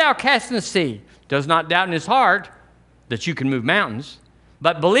removed. Be thou cast in the sea. Does not doubt in his heart that you can move mountains,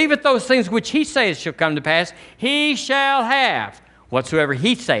 but believeth those things which he saith shall come to pass. He shall have whatsoever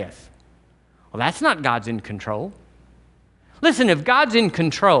he saith. Well, that's not God's in control. Listen, if God's in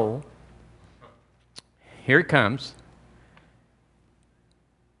control, here it comes.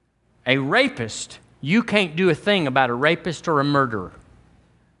 A rapist, you can't do a thing about a rapist or a murderer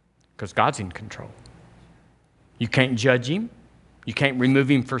because God's in control. You can't judge him. You can't remove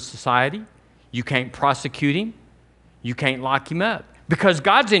him for society. You can't prosecute him. You can't lock him up because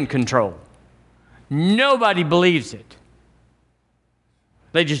God's in control. Nobody believes it.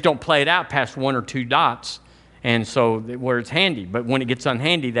 They just don't play it out past 1 or 2 dots, and so where it's handy. But when it gets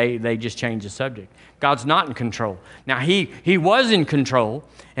unhandy, they just change the subject. God's not in control. Now, he was in control,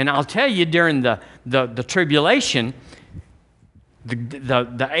 and I'll tell you, during the tribulation,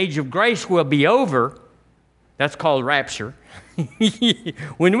 the age of grace will be over. That's called rapture.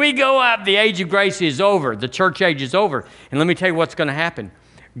 When we go up, the age of grace is over. The church age is over. And let me tell you what's going to happen.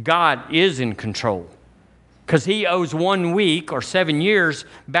 God is in control because he owes 1 week or 7 years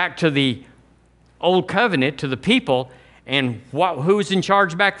back to the old covenant, to the people. And who was in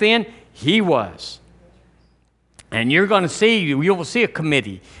charge back then? He was. And you're going to see, you will see a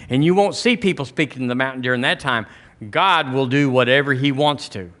committee, and you won't see people speaking to the mountain during that time. God will do whatever he wants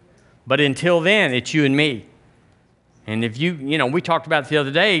to. But until then, it's you and me. And if we talked about it the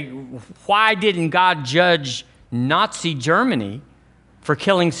other day, why didn't God judge Nazi Germany for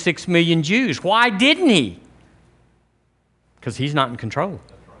killing 6 million Jews? Why didn't he? Because he's not in control.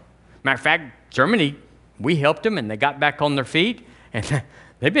 Matter of fact, Germany, we helped them, and they got back on their feet, and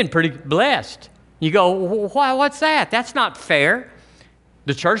they've been pretty blessed. You go, what's that? That's not fair.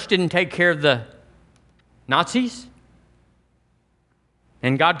 The church didn't take care of the Nazis,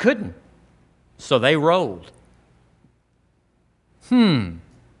 and God couldn't. So they rolled.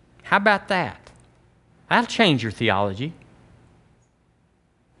 How about that? That'll change your theology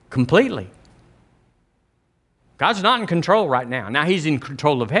completely. God's not in control right now. Now, he's in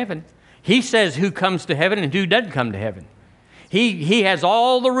control of heaven. He says who comes to heaven and who doesn't come to heaven. He has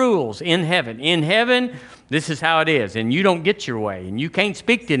all the rules in heaven. In heaven, this is how it is, and you don't get your way, and you can't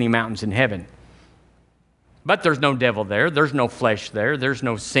speak to any mountains in heaven. But there's no devil there. There's no flesh there. There's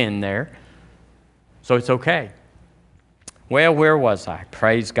no sin there. So it's okay. Well, where was I?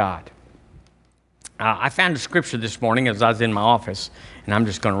 Praise God. I found a scripture this morning as I was in my office, and I'm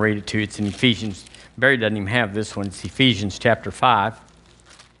just going to read it to you. It's in Ephesians. Barry doesn't even have this one. It's Ephesians chapter 5.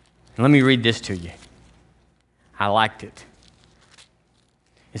 And let me read this to you. I liked it.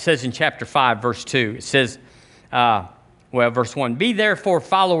 It says in chapter 5, verse 2, it says, verse 1, be therefore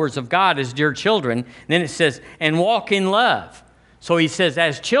followers of God as dear children. And then it says, and walk in love. So he says,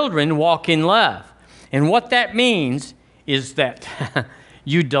 as children, walk in love. And what that means is that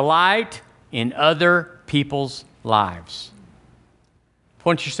you delight in other people's lives.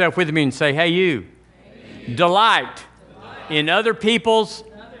 Point yourself with me and say, hey, you. Delight in other people's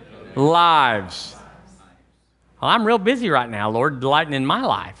lives. Well, I'm real busy right now, Lord, delighting in my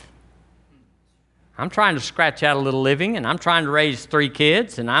life. I'm trying to scratch out a little living, and I'm trying to raise 3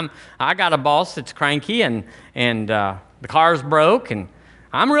 kids, and I got a boss that's cranky, and the car's broke, and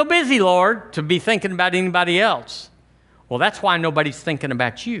I'm real busy, Lord, to be thinking about anybody else. Well, that's why nobody's thinking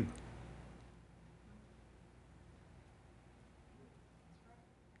about you.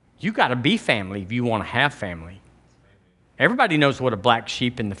 You got to be family if you want to have family. Everybody knows what a black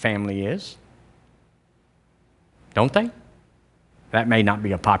sheep in the family is. Don't they? That may not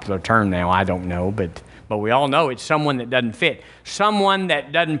be a popular term now, I don't know, but we all know it's someone that doesn't fit. Someone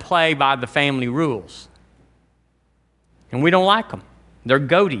that doesn't play by the family rules. And we don't like them. They're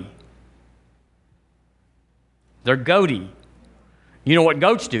goaty. They're goaty. You know what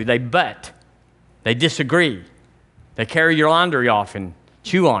goats do? They butt. They disagree. They carry your laundry off and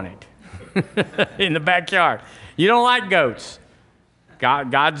chew on it in the backyard. You don't like goats.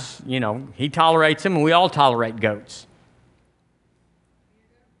 God's, He tolerates them, and we all tolerate goats.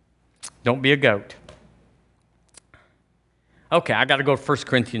 Don't be a goat. Okay, I got to go to 1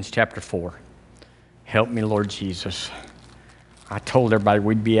 Corinthians chapter 4. Help me, Lord Jesus. I told everybody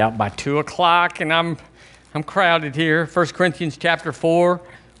we'd be out by 2 o'clock, and I'm crowded here. 1 Corinthians chapter 4.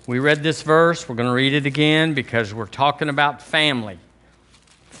 We read this verse. We're going to read it again because we're talking about family.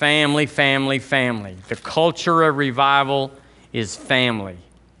 Family, family, family. The culture of revival is family.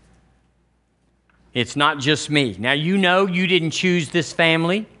 It's not just me. Now, you didn't choose this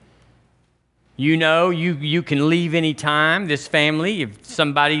family. You can leave any time, this family. If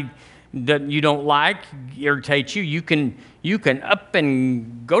somebody that you don't like irritates you, you can up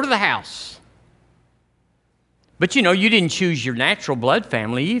and go to the house. But you didn't choose your natural blood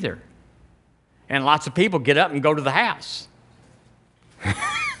family either. And lots of people get up and go to the house.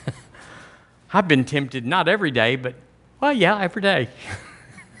 I've been tempted, not every day, but, every day.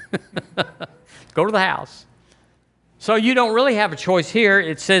 Go to the house. So you don't really have a choice here.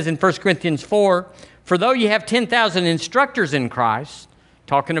 It says in 1 Corinthians 4, for though you have 10,000 instructors in Christ,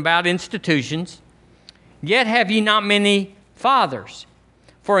 talking about institutions, yet have ye not many fathers.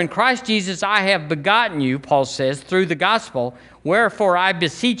 For in Christ Jesus I have begotten you, Paul says, through the gospel, wherefore I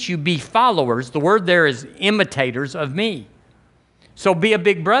beseech you be followers. The word there is imitators of me. So be a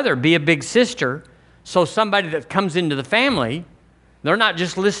big brother, be a big sister. So somebody that comes into the family, they're not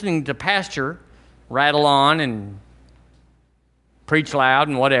just listening to pastor rattle on and preach loud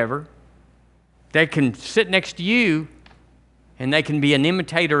and whatever. They can sit next to you and they can be an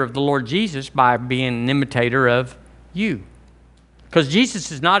imitator of the Lord Jesus by being an imitator of you. Because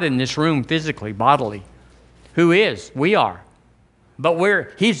Jesus is not in this room physically, bodily. Who is? We are.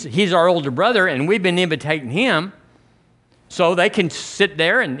 But he's our older brother, and we've been imitating him. So they can sit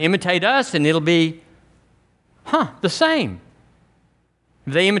there and imitate us, and it'll be, the same.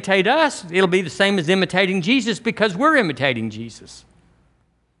 If they imitate us, it'll be the same as imitating Jesus because we're imitating Jesus.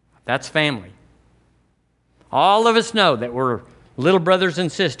 That's family. All of us know that we're little brothers and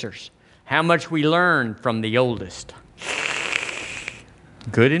sisters. How much we learn from the oldest.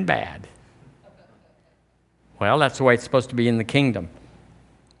 Good and bad. Well, that's the way it's supposed to be in the kingdom.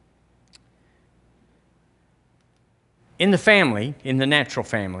 In the family, in the natural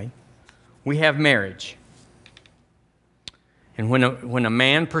family, we have marriage. And when a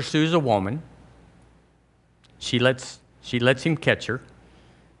man pursues a woman, she lets him catch her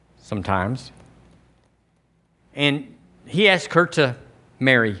sometimes. And he asks her to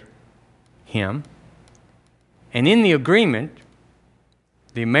marry him. And in the agreement,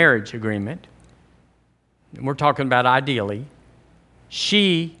 the marriage agreement, we're talking about ideally,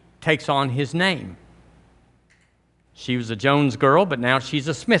 she takes on his name. She was a Jones girl, but now she's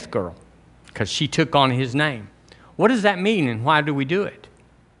a Smith girl because she took on his name. What does that mean and why do we do it?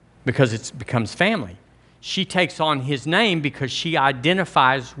 because it becomes family. She takes on his name because she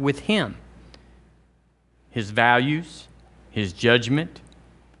identifies with him. His values, his judgment,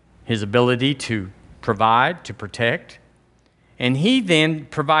 his ability to provide, to protect. And he then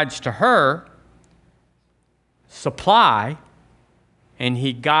provides to her supply, and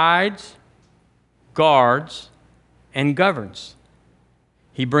he guides, guards, and governs.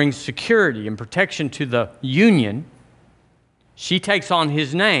 He brings security and protection to the union. She takes on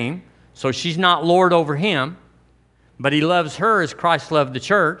his name, so she's not Lord over him, but he loves her as Christ loved the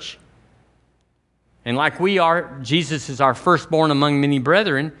church. And like we are, Jesus is our firstborn among many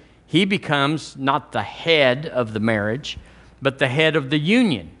brethren. He becomes not the head of the marriage, but the head of the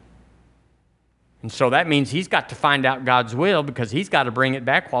union. And so that means he's got to find out God's will, because he's got to bring it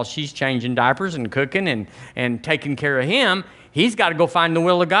back while she's changing diapers and cooking and taking care of him. He's got to go find the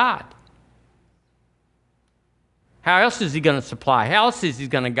will of God. How else is he going to supply? How else is he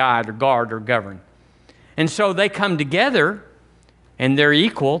going to guide or guard or govern? And so they come together, and they're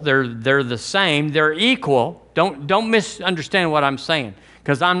equal. They're the same. They're equal. Don't misunderstand what I'm saying,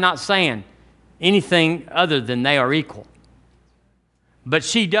 because I'm not saying anything other than they are equal. But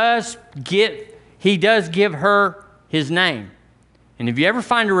he does give her his name. And if you ever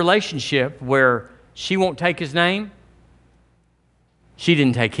find a relationship where she won't take his name, she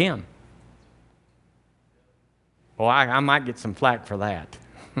didn't take him. Well, I might get some flack for that.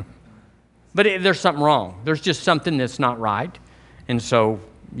 But there's something wrong. There's just something that's not right. And so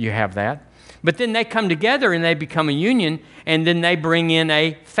you have that. But then they come together and they become a union, and then they bring in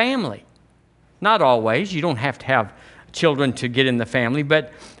a family. Not always. You don't have to have children to get in the family,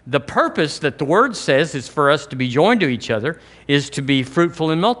 but the purpose that the Word says is for us to be joined to each other, is to be fruitful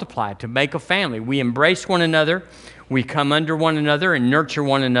and multiply, to make a family. We embrace one another, we come under one another and nurture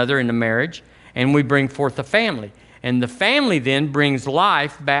one another in a marriage, and we bring forth a family. And the family then brings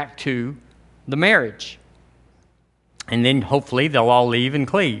life back to the marriage. And then hopefully they'll all leave and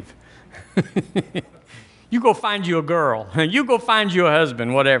cleave. You go find you a girl, you go find you a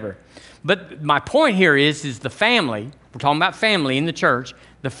husband, whatever. But my point here is the family. We're talking about family in the church.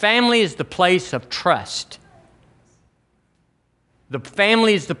 The family is the place of trust. The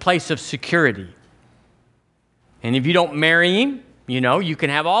family is the place of security. And if you don't marry him, you can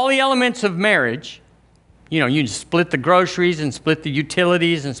have all the elements of marriage. You can split the groceries and split the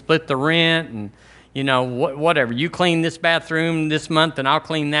utilities and split the rent and, whatever. You clean this bathroom this month and I'll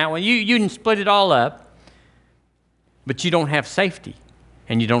clean that one. You can split it all up, but you don't have safety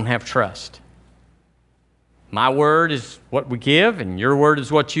and you don't have trust. My word is what we give, and your word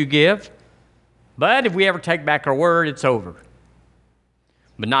is what you give. But if we ever take back our word, it's over.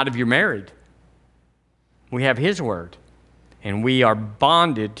 But not if you're married. We have his word, and we are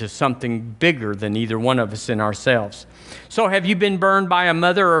bonded to something bigger than either one of us in ourselves. So have you been burned by a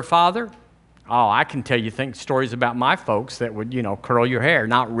mother or a father? Oh, I can tell you stories about my folks that would, curl your hair.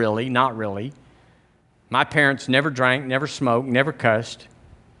 Not really, not really. My parents never drank, never smoked, never cussed.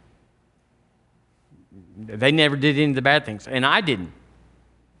 They never did any of the bad things, and I didn't.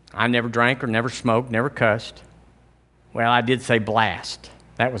 I never drank or never smoked, never cussed. Well, I did say blast.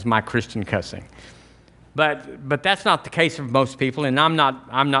 That was my Christian cussing. But that's not the case of most people, and I'm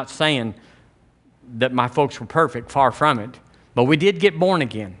not saying that my folks were perfect, far from it. But we did get born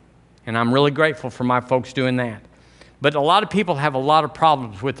again, and I'm really grateful for my folks doing that. But a lot of people have a lot of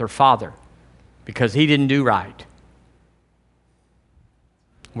problems with their father because he didn't do right.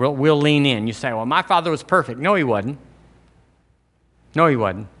 We'll lean in. You say, well, my father was perfect. No, he wasn't. No, he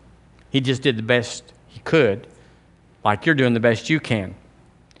wasn't. He just did the best he could, like you're doing the best you can.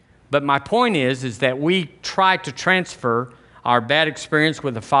 But my point is that we try to transfer our bad experience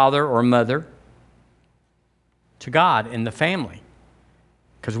with a father or mother to God and the family,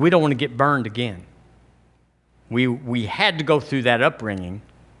 because we don't want to get burned again. We had to go through that upbringing,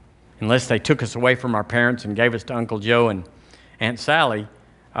 unless they took us away from our parents and gave us to Uncle Joe and Aunt Sally,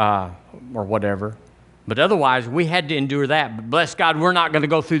 or whatever. But otherwise, we had to endure that. But bless God, we're not going to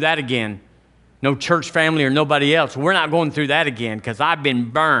go through that again. No church family or nobody else. We're not going through that again, because I've been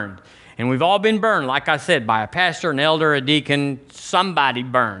burned. And we've all been burned, like I said, by a pastor, an elder, a deacon, somebody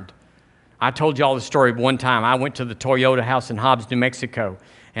burned. I told you all the story one time. I went to the Toyota house in Hobbs, New Mexico,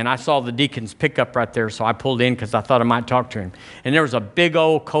 and I saw the deacon's pickup right there, so I pulled in because I thought I might talk to him. And there was a big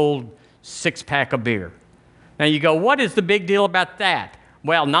old cold 6-pack of beer. Now you go, what is the big deal about that?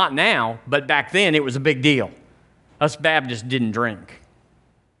 Well, not now, but back then it was a big deal. Us Baptists didn't drink.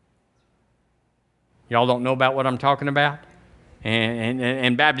 Y'all don't know about what I'm talking about?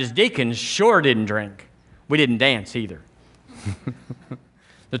 And Baptist deacons sure didn't drink. We didn't dance either.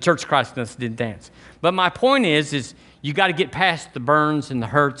 The Church of Christ didn't dance. But my point is You got to get past the burns and the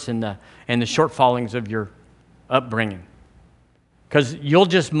hurts and the shortfallings of your upbringing. Because you'll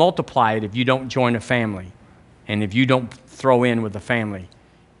just multiply it if you don't join a family. And if you don't throw in with a family.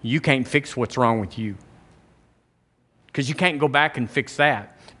 You can't fix what's wrong with you. Because you can't go back and fix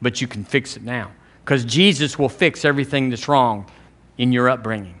that. But you can fix it now. Because Jesus will fix everything that's wrong in your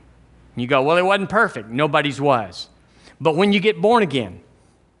upbringing. You go, well, it wasn't perfect. Nobody's was. But when you get born again,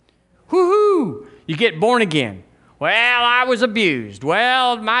 whoo-hoo, you get born again. Well, I was abused.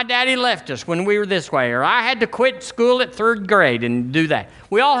 Well, my daddy left us when we were this way. Or I had to quit school at 3rd grade and do that.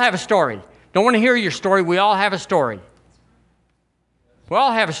 We all have a story. Don't want to hear your story. We all have a story. We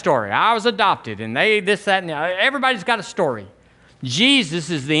all have a story. I was adopted and they this, that, and the other. Everybody's got a story. Jesus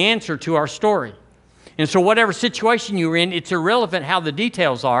is the answer to our story. And so whatever situation you're in, it's irrelevant how the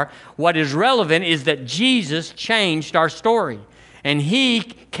details are. What is relevant is that Jesus changed our story. And He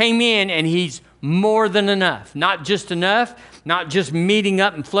came in and He's more than enough. Not just enough, not just meeting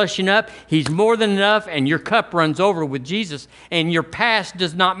up and flushing up. He's more than enough, and your cup runs over with Jesus, and your past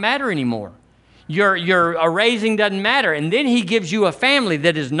does not matter anymore. Your raising doesn't matter. And then He gives you a family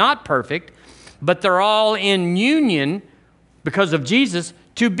that is not perfect, but they're all in union because of Jesus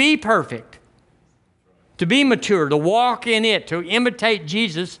to be perfect, to be mature, to walk in it, to imitate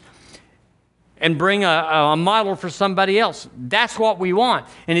Jesus and bring a model for somebody else. That's what we want.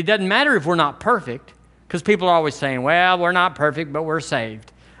 And it doesn't matter if we're not perfect, because people are always saying, well, we're not perfect, but we're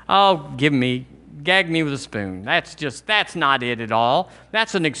saved. Oh, gag me with a spoon. That's not it at all.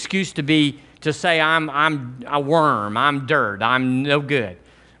 That's an excuse to say I'm a worm, I'm dirt, I'm no good.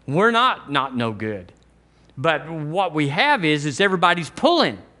 We're not no good. But what we have is everybody's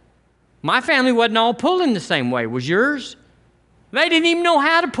pulling. My family wasn't all pulling the same way. Was yours? They didn't even know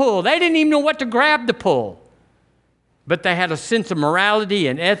how to pull. They didn't even know what to grab to pull. But they had a sense of morality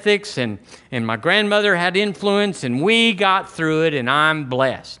and ethics, and my grandmother had influence, and we got through it, and I'm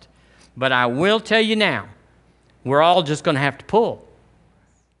blessed. But I will tell you now, we're all just going to have to pull.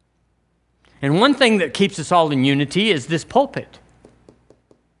 And one thing that keeps us all in unity is this pulpit.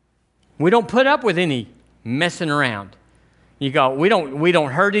 We don't put up with any messing around. You go, we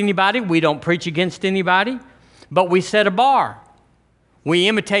don't hurt anybody, we don't preach against anybody, but we set a bar. We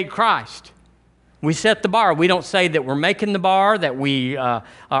imitate Christ. We set the bar. We don't say that we're making the bar, that we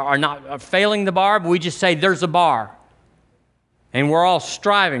are not failing the bar, but we just say there's a bar. And we're all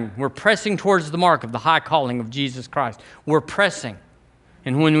striving. We're pressing towards the mark of the high calling of Jesus Christ. We're pressing.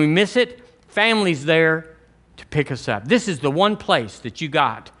 And when we miss it, family's there to pick us up. This is the one place that you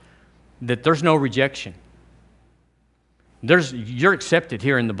got that there's no rejection. You're accepted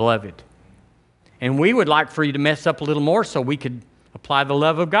here in the beloved. And we would like for you to mess up a little more so we could apply the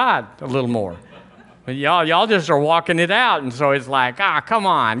love of God a little more. But y'all just are walking it out, and so it's like, come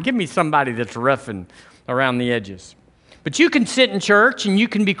on, give me somebody that's roughing around the edges. But you can sit in church, and you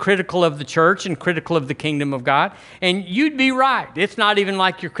can be critical of the church and critical of the kingdom of God, and you'd be right. It's not even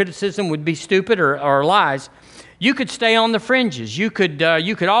like your criticism would be stupid or lies. You could stay on the fringes. You could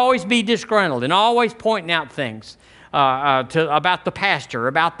always be disgruntled and always pointing out things about the pastor,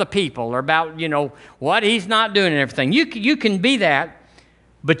 about the people, or about, what he's not doing and everything. You can be that,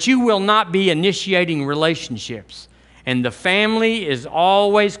 but you will not be initiating relationships. And the family is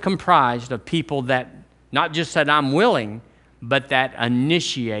always comprised of people that not just said, I'm willing, but that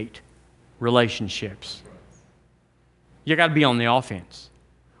initiate relationships. You got to be on the offense.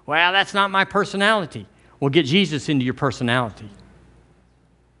 Well, that's not my personality. Well, get Jesus into your personality.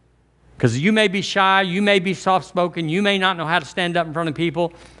 Because you may be shy, you may be soft-spoken, you may not know how to stand up in front of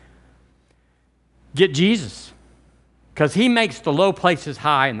people. Get Jesus. Because He makes the low places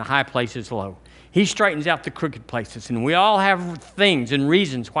high and the high places low. He straightens out the crooked places. And we all have things and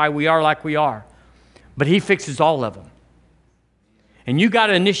reasons why we are like we are. But He fixes all of them. And you got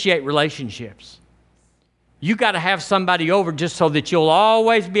to initiate relationships. You got to have somebody over just so that you'll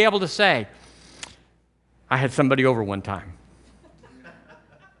always be able to say, I had somebody over one time.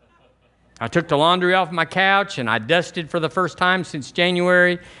 I took the laundry off my couch and I dusted for the first time since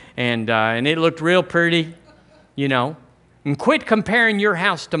January, and it looked real pretty, And quit comparing your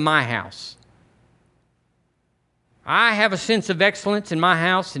house to my house. I have a sense of excellence in my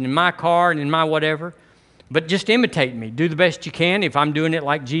house and in my car and in my whatever, but just imitate me. Do the best you can if I'm doing it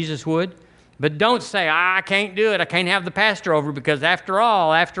like Jesus would. But don't say, I can't do it. I can't have the pastor over because after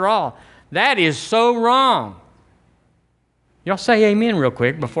all, that is so wrong. Y'all say amen real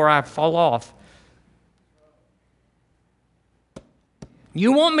quick before I fall off.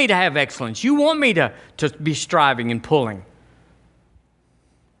 You want me to have excellence. You want me to be striving and pulling.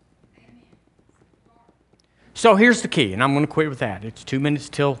 So here's the key, and I'm going to quit with that. It's 2 minutes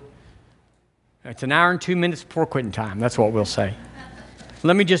till It's an hour and 2 minutes before quitting time. That's what we'll say.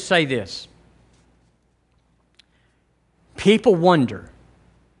 Let me just say this. People wonder,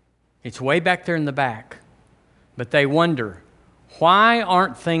 it's way back there in the back, but they wonder, why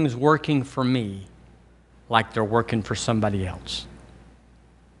aren't things working for me like they're working for somebody else?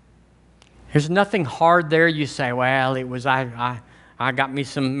 There's nothing hard there. You say, well, it was I got me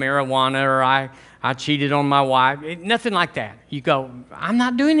some marijuana, or I cheated on my wife. Nothing like that. You go, I'm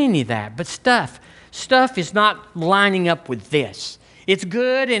not doing any of that. But stuff is not lining up with this. It's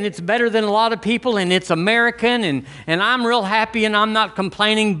good, and it's better than a lot of people, and it's American, and I'm real happy, and I'm not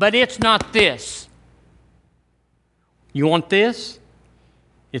complaining, but it's not this. You want this?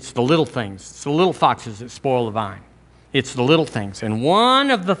 It's the little things. It's the little foxes that spoil the vine. It's the little things. And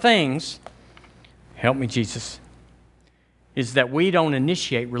one of the things, help me, Jesus, is that we don't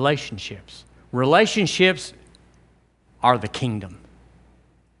initiate relationships. Relationships are the kingdom.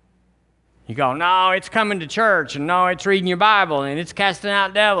 You go, no, it's coming to church, and no, it's reading your Bible, and it's casting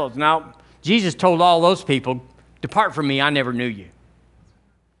out devils. No, Jesus told all those people, depart from me, I never knew you.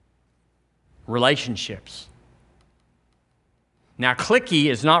 Relationships. Now, cliquey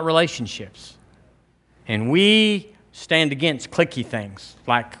is not relationships. And we stand against cliquey things,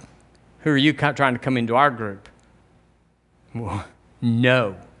 like, who are you trying to come into our group? Well,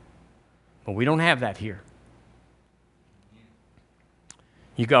 no. But we don't have that here.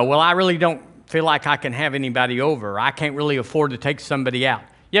 You go, well, I really don't feel like I can have anybody over. I can't really afford to take somebody out.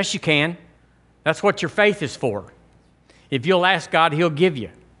 Yes, you can. That's what your faith is for. If you'll ask God, He'll give you.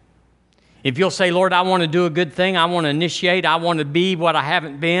 If you'll say, Lord, I want to do a good thing, I want to initiate, I want to be what I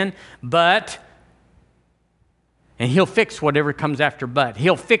haven't been, and He'll fix whatever comes after but.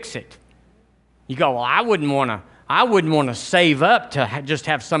 He'll fix it. You go, well, I wouldn't want to save up to just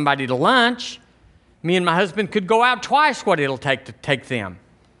have somebody to lunch. Me and my husband could go out twice what it'll take to take them.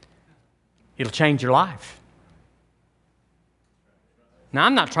 It'll change your life. Now,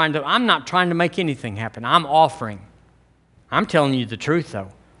 I'm not trying to make anything happen. I'm offering. I'm telling you the truth, though.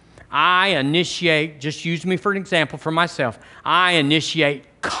 I initiate, just use me for an example for myself. I initiate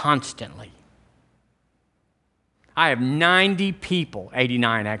constantly. I have 90 people,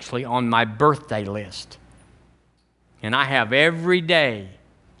 89 actually, on my birthday list. And I have every day,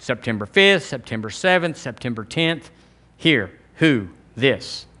 September 5th, September 7th, September 10th, here, who,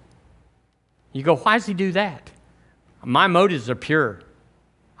 this. You go, why does he do that? My motives are pure.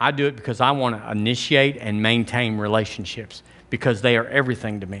 I do it because I want to initiate and maintain relationships, because they are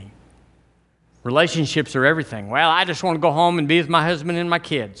everything to me. Relationships are everything. Well, I just want to go home and be with my husband and my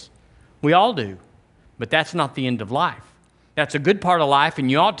kids. We all do. But that's not the end of life. That's a good part of life, and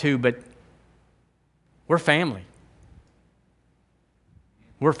you ought to, but we're family.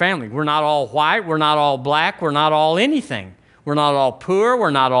 We're family. We're not all white. We're not all black. We're not all anything. We're not all poor. We're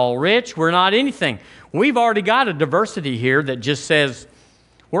not all rich. We're not anything. We've already got a diversity here that just says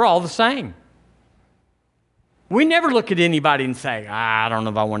we're all the same. We never look at anybody and say, I don't know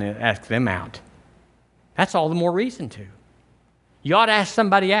if I want to ask them out. That's all the more reason to. You ought to ask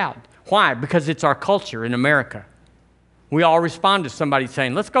somebody out. Why? Because it's our culture in America. We all respond to somebody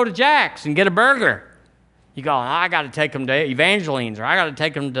saying, let's go to Jack's and get a burger. You go, I got to take them to Evangeline's, or I got to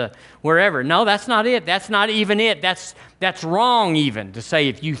take them to wherever. No, that's not it. That's not even it. That's wrong even to say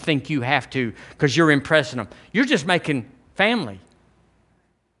if you think you have to because you're impressing them. You're just making family.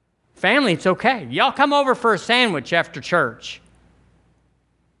 Family, it's okay. Y'all come over for a sandwich after church.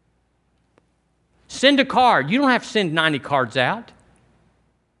 Send a card. You don't have to send 90 cards out.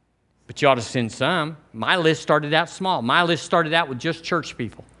 But you ought to send some. My list started out small. My list started out with just church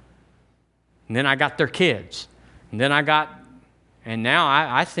people. And then I got their kids. And now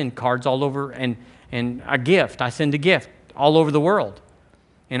I send cards all over, and a gift. I send a gift all over the world.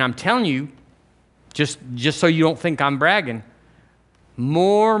 And I'm telling you, just so you don't think I'm bragging,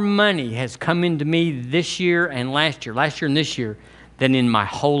 more money has come into me this year and last year and this year, than in my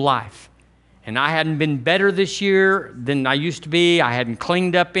whole life. And I hadn't been better this year than I used to be. I hadn't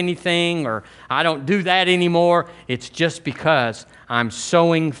cleaned up anything, or I don't do that anymore. It's just because I'm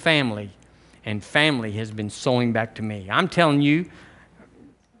sowing family, and family has been sowing back to me. I'm telling you,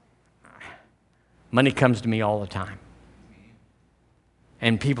 money comes to me all the time.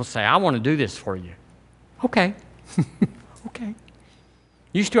 And people say, I want to do this for you. Okay. Okay.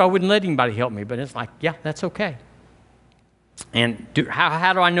 Used to, I wouldn't let anybody help me, but it's like, yeah, that's okay. And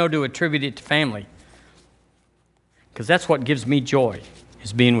how do I know to attribute it to family? Because that's what gives me joy,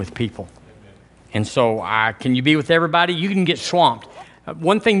 is being with people. And so can you be with everybody? You can get swamped.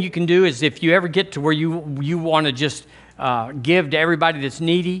 One thing you can do is if you ever get to where you want to just give to everybody that's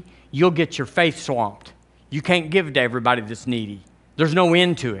needy, you'll get your faith swamped. You can't give to everybody that's needy. There's no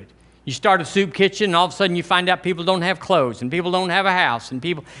end to it. You start a soup kitchen, and all of a sudden you find out people don't have clothes, and people don't have a house, and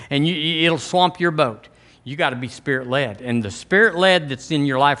it'll swamp your boat. You got to be Spirit-led. And the Spirit-led that's in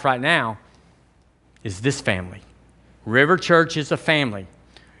your life right now is this family. River Church is a family.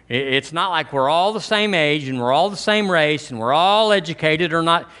 It's not like we're all the same age and we're all the same race and we're all educated or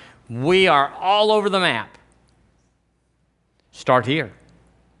not. We are all over the map. Start here.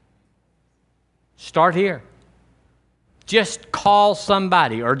 Start here. Just call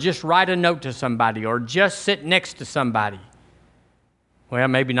somebody or just write a note to somebody or just sit next to somebody. Well,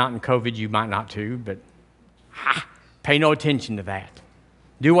 maybe not in COVID, you might not too, but pay no attention to that.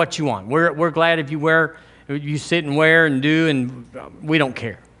 Do what you want. We're glad if you sit and wear and do, and we don't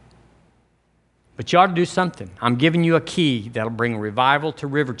care. But you ought to do something. I'm giving you a key that'll bring revival to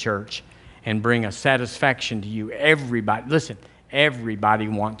River Church and bring a satisfaction to you. Everybody, listen, everybody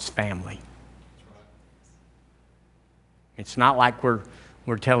wants family. It's not like we're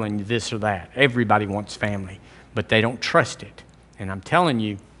telling you this or that. Everybody wants family, but they don't trust it. And I'm telling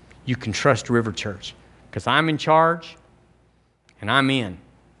you, you can trust River Church because I'm in charge and I'm in.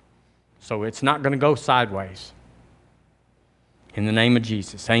 So it's not going to go sideways. In the name of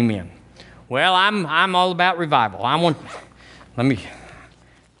Jesus, amen. Well, I'm all about revival.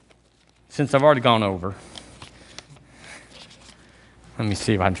 Since I've already gone over, let me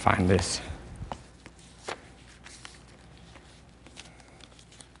see if I can find this.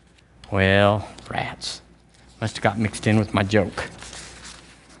 Well, rats. Must have got mixed in with my joke.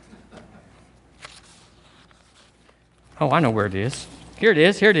 Oh, I know where it is. Here it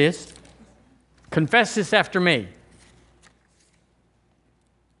is. Confess this after me.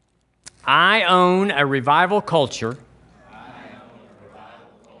 I own a revival culture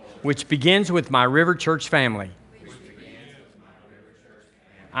which begins with my River Church family.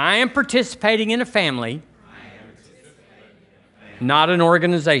 I am participating in a family, not an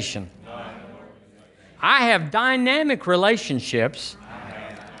organization. I have dynamic relationships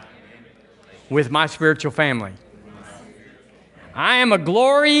with my spiritual family. I am a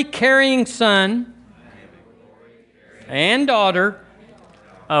glory-carrying son and daughter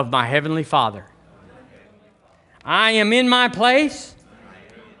of my Heavenly Father. I am in my place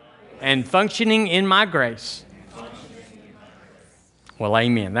and functioning in my grace. Well,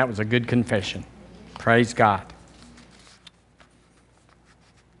 amen. That was a good confession. Praise God.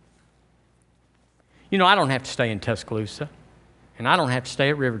 You know, I don't have to stay in Tuscaloosa, and I don't have to stay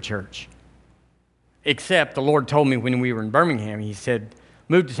at River Church. Except the Lord told me when we were in Birmingham, He said,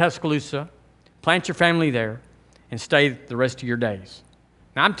 move to Tuscaloosa, plant your family there, and stay the rest of your days.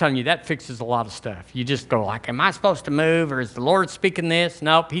 Now, I'm telling you, that fixes a lot of stuff. You just go like, am I supposed to move, or is the Lord speaking this?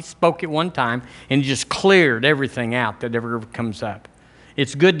 Nope, He spoke it one time, and He just cleared everything out that ever comes up.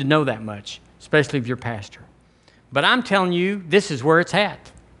 It's good to know that much, especially if you're pastor. But I'm telling you, this is where it's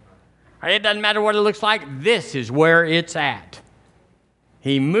at. It doesn't matter what it looks like. This is where it's at.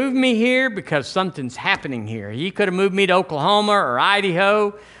 He moved me here because something's happening here. He could have moved me to Oklahoma or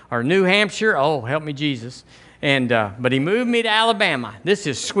Idaho or New Hampshire. Oh, help me, Jesus. But He moved me to Alabama. This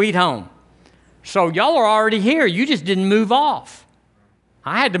is sweet home. So y'all are already here. You just didn't move off.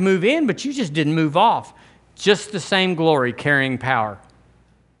 I had to move in, but you just didn't move off. Just the same glory carrying power.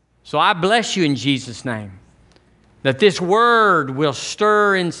 So I bless you in Jesus' name, that this word will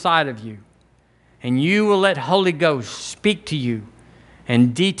stir inside of you, and you will let Holy Ghost speak to you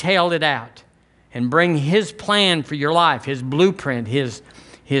and detail it out and bring His plan for your life, His blueprint, His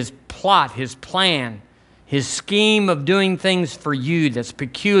plot, His plan, His scheme of doing things for you that's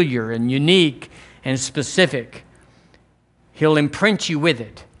peculiar and unique and specific. He'll imprint you with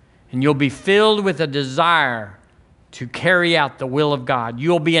it, and you'll be filled with a desire to carry out the will of God.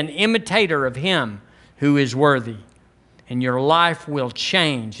 You'll be an imitator of Him who is worthy, and your life will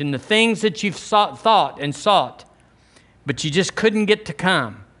change. And the things that you've thought and sought, but you just couldn't get to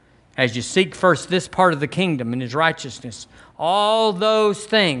come, as you seek first this part of the kingdom and His righteousness, all those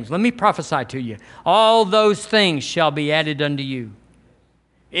things, let me prophesy to you, all those things shall be added unto you.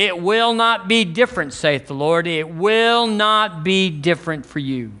 It will not be different, saith the Lord. It will not be different for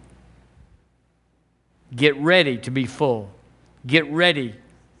you. Get ready to be full. Get ready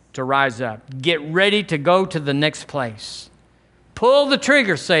to rise up. Get ready to go to the next place. Pull the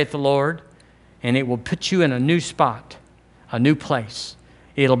trigger, saith the Lord, and it will put you in a new spot, a new place.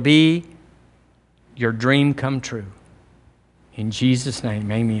 It'll be your dream come true. In Jesus' name,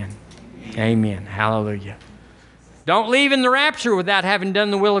 amen. Amen. Hallelujah. Don't leave in the rapture without having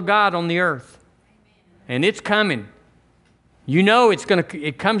done the will of God on the earth. And it's coming. You know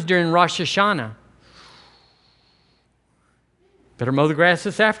it comes during Rosh Hashanah. Better mow the grass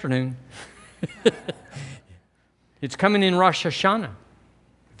this afternoon. It's coming in Rosh Hashanah.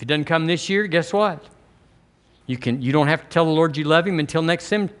 If it doesn't come this year, guess what? You don't have to tell the Lord you love Him until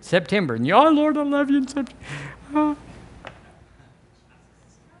next September. And oh, Lord, I love you in September.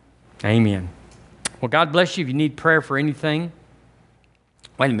 Amen. Well, God bless you. If you need prayer for anything.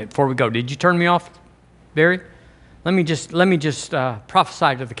 Wait a minute, before we go, did you turn me off, Barry? Let me just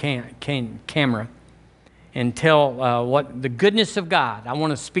prophesy to the camera and tell what the goodness of God. I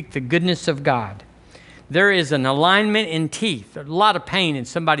want to speak the goodness of God. There is an alignment in teeth, a lot of pain in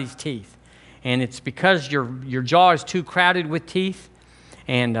somebody's teeth. And it's because your jaw is too crowded with teeth.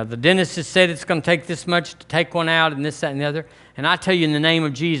 And the dentist has said it's going to take this much to take one out and this, that, and the other. And I tell you in the name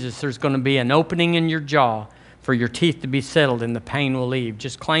of Jesus, there's going to be an opening in your jaw for your teeth to be settled and the pain will leave.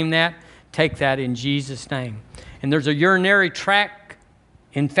 Just claim that. Take that in Jesus' name. And there's a urinary tract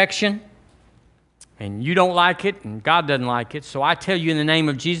infection. And you don't like it and God doesn't like it. So I tell you in the name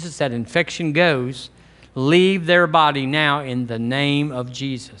of Jesus, that infection goes. Leave their body now in the name of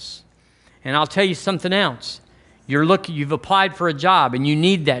Jesus. And I'll tell you something else. You've applied for a job and you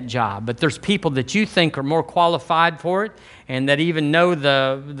need that job, but there's people that you think are more qualified for it and that even know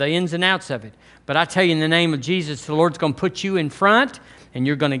the ins and outs of it. But I tell you in the name of Jesus, the Lord's going to put you in front and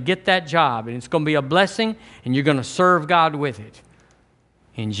you're going to get that job and it's going to be a blessing and you're going to serve God with it.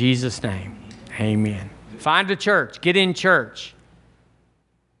 In Jesus' name, amen. Find a church. Get in church.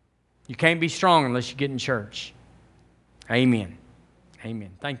 You can't be strong unless you get in church. Amen.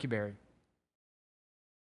 Amen. Thank you, Barry.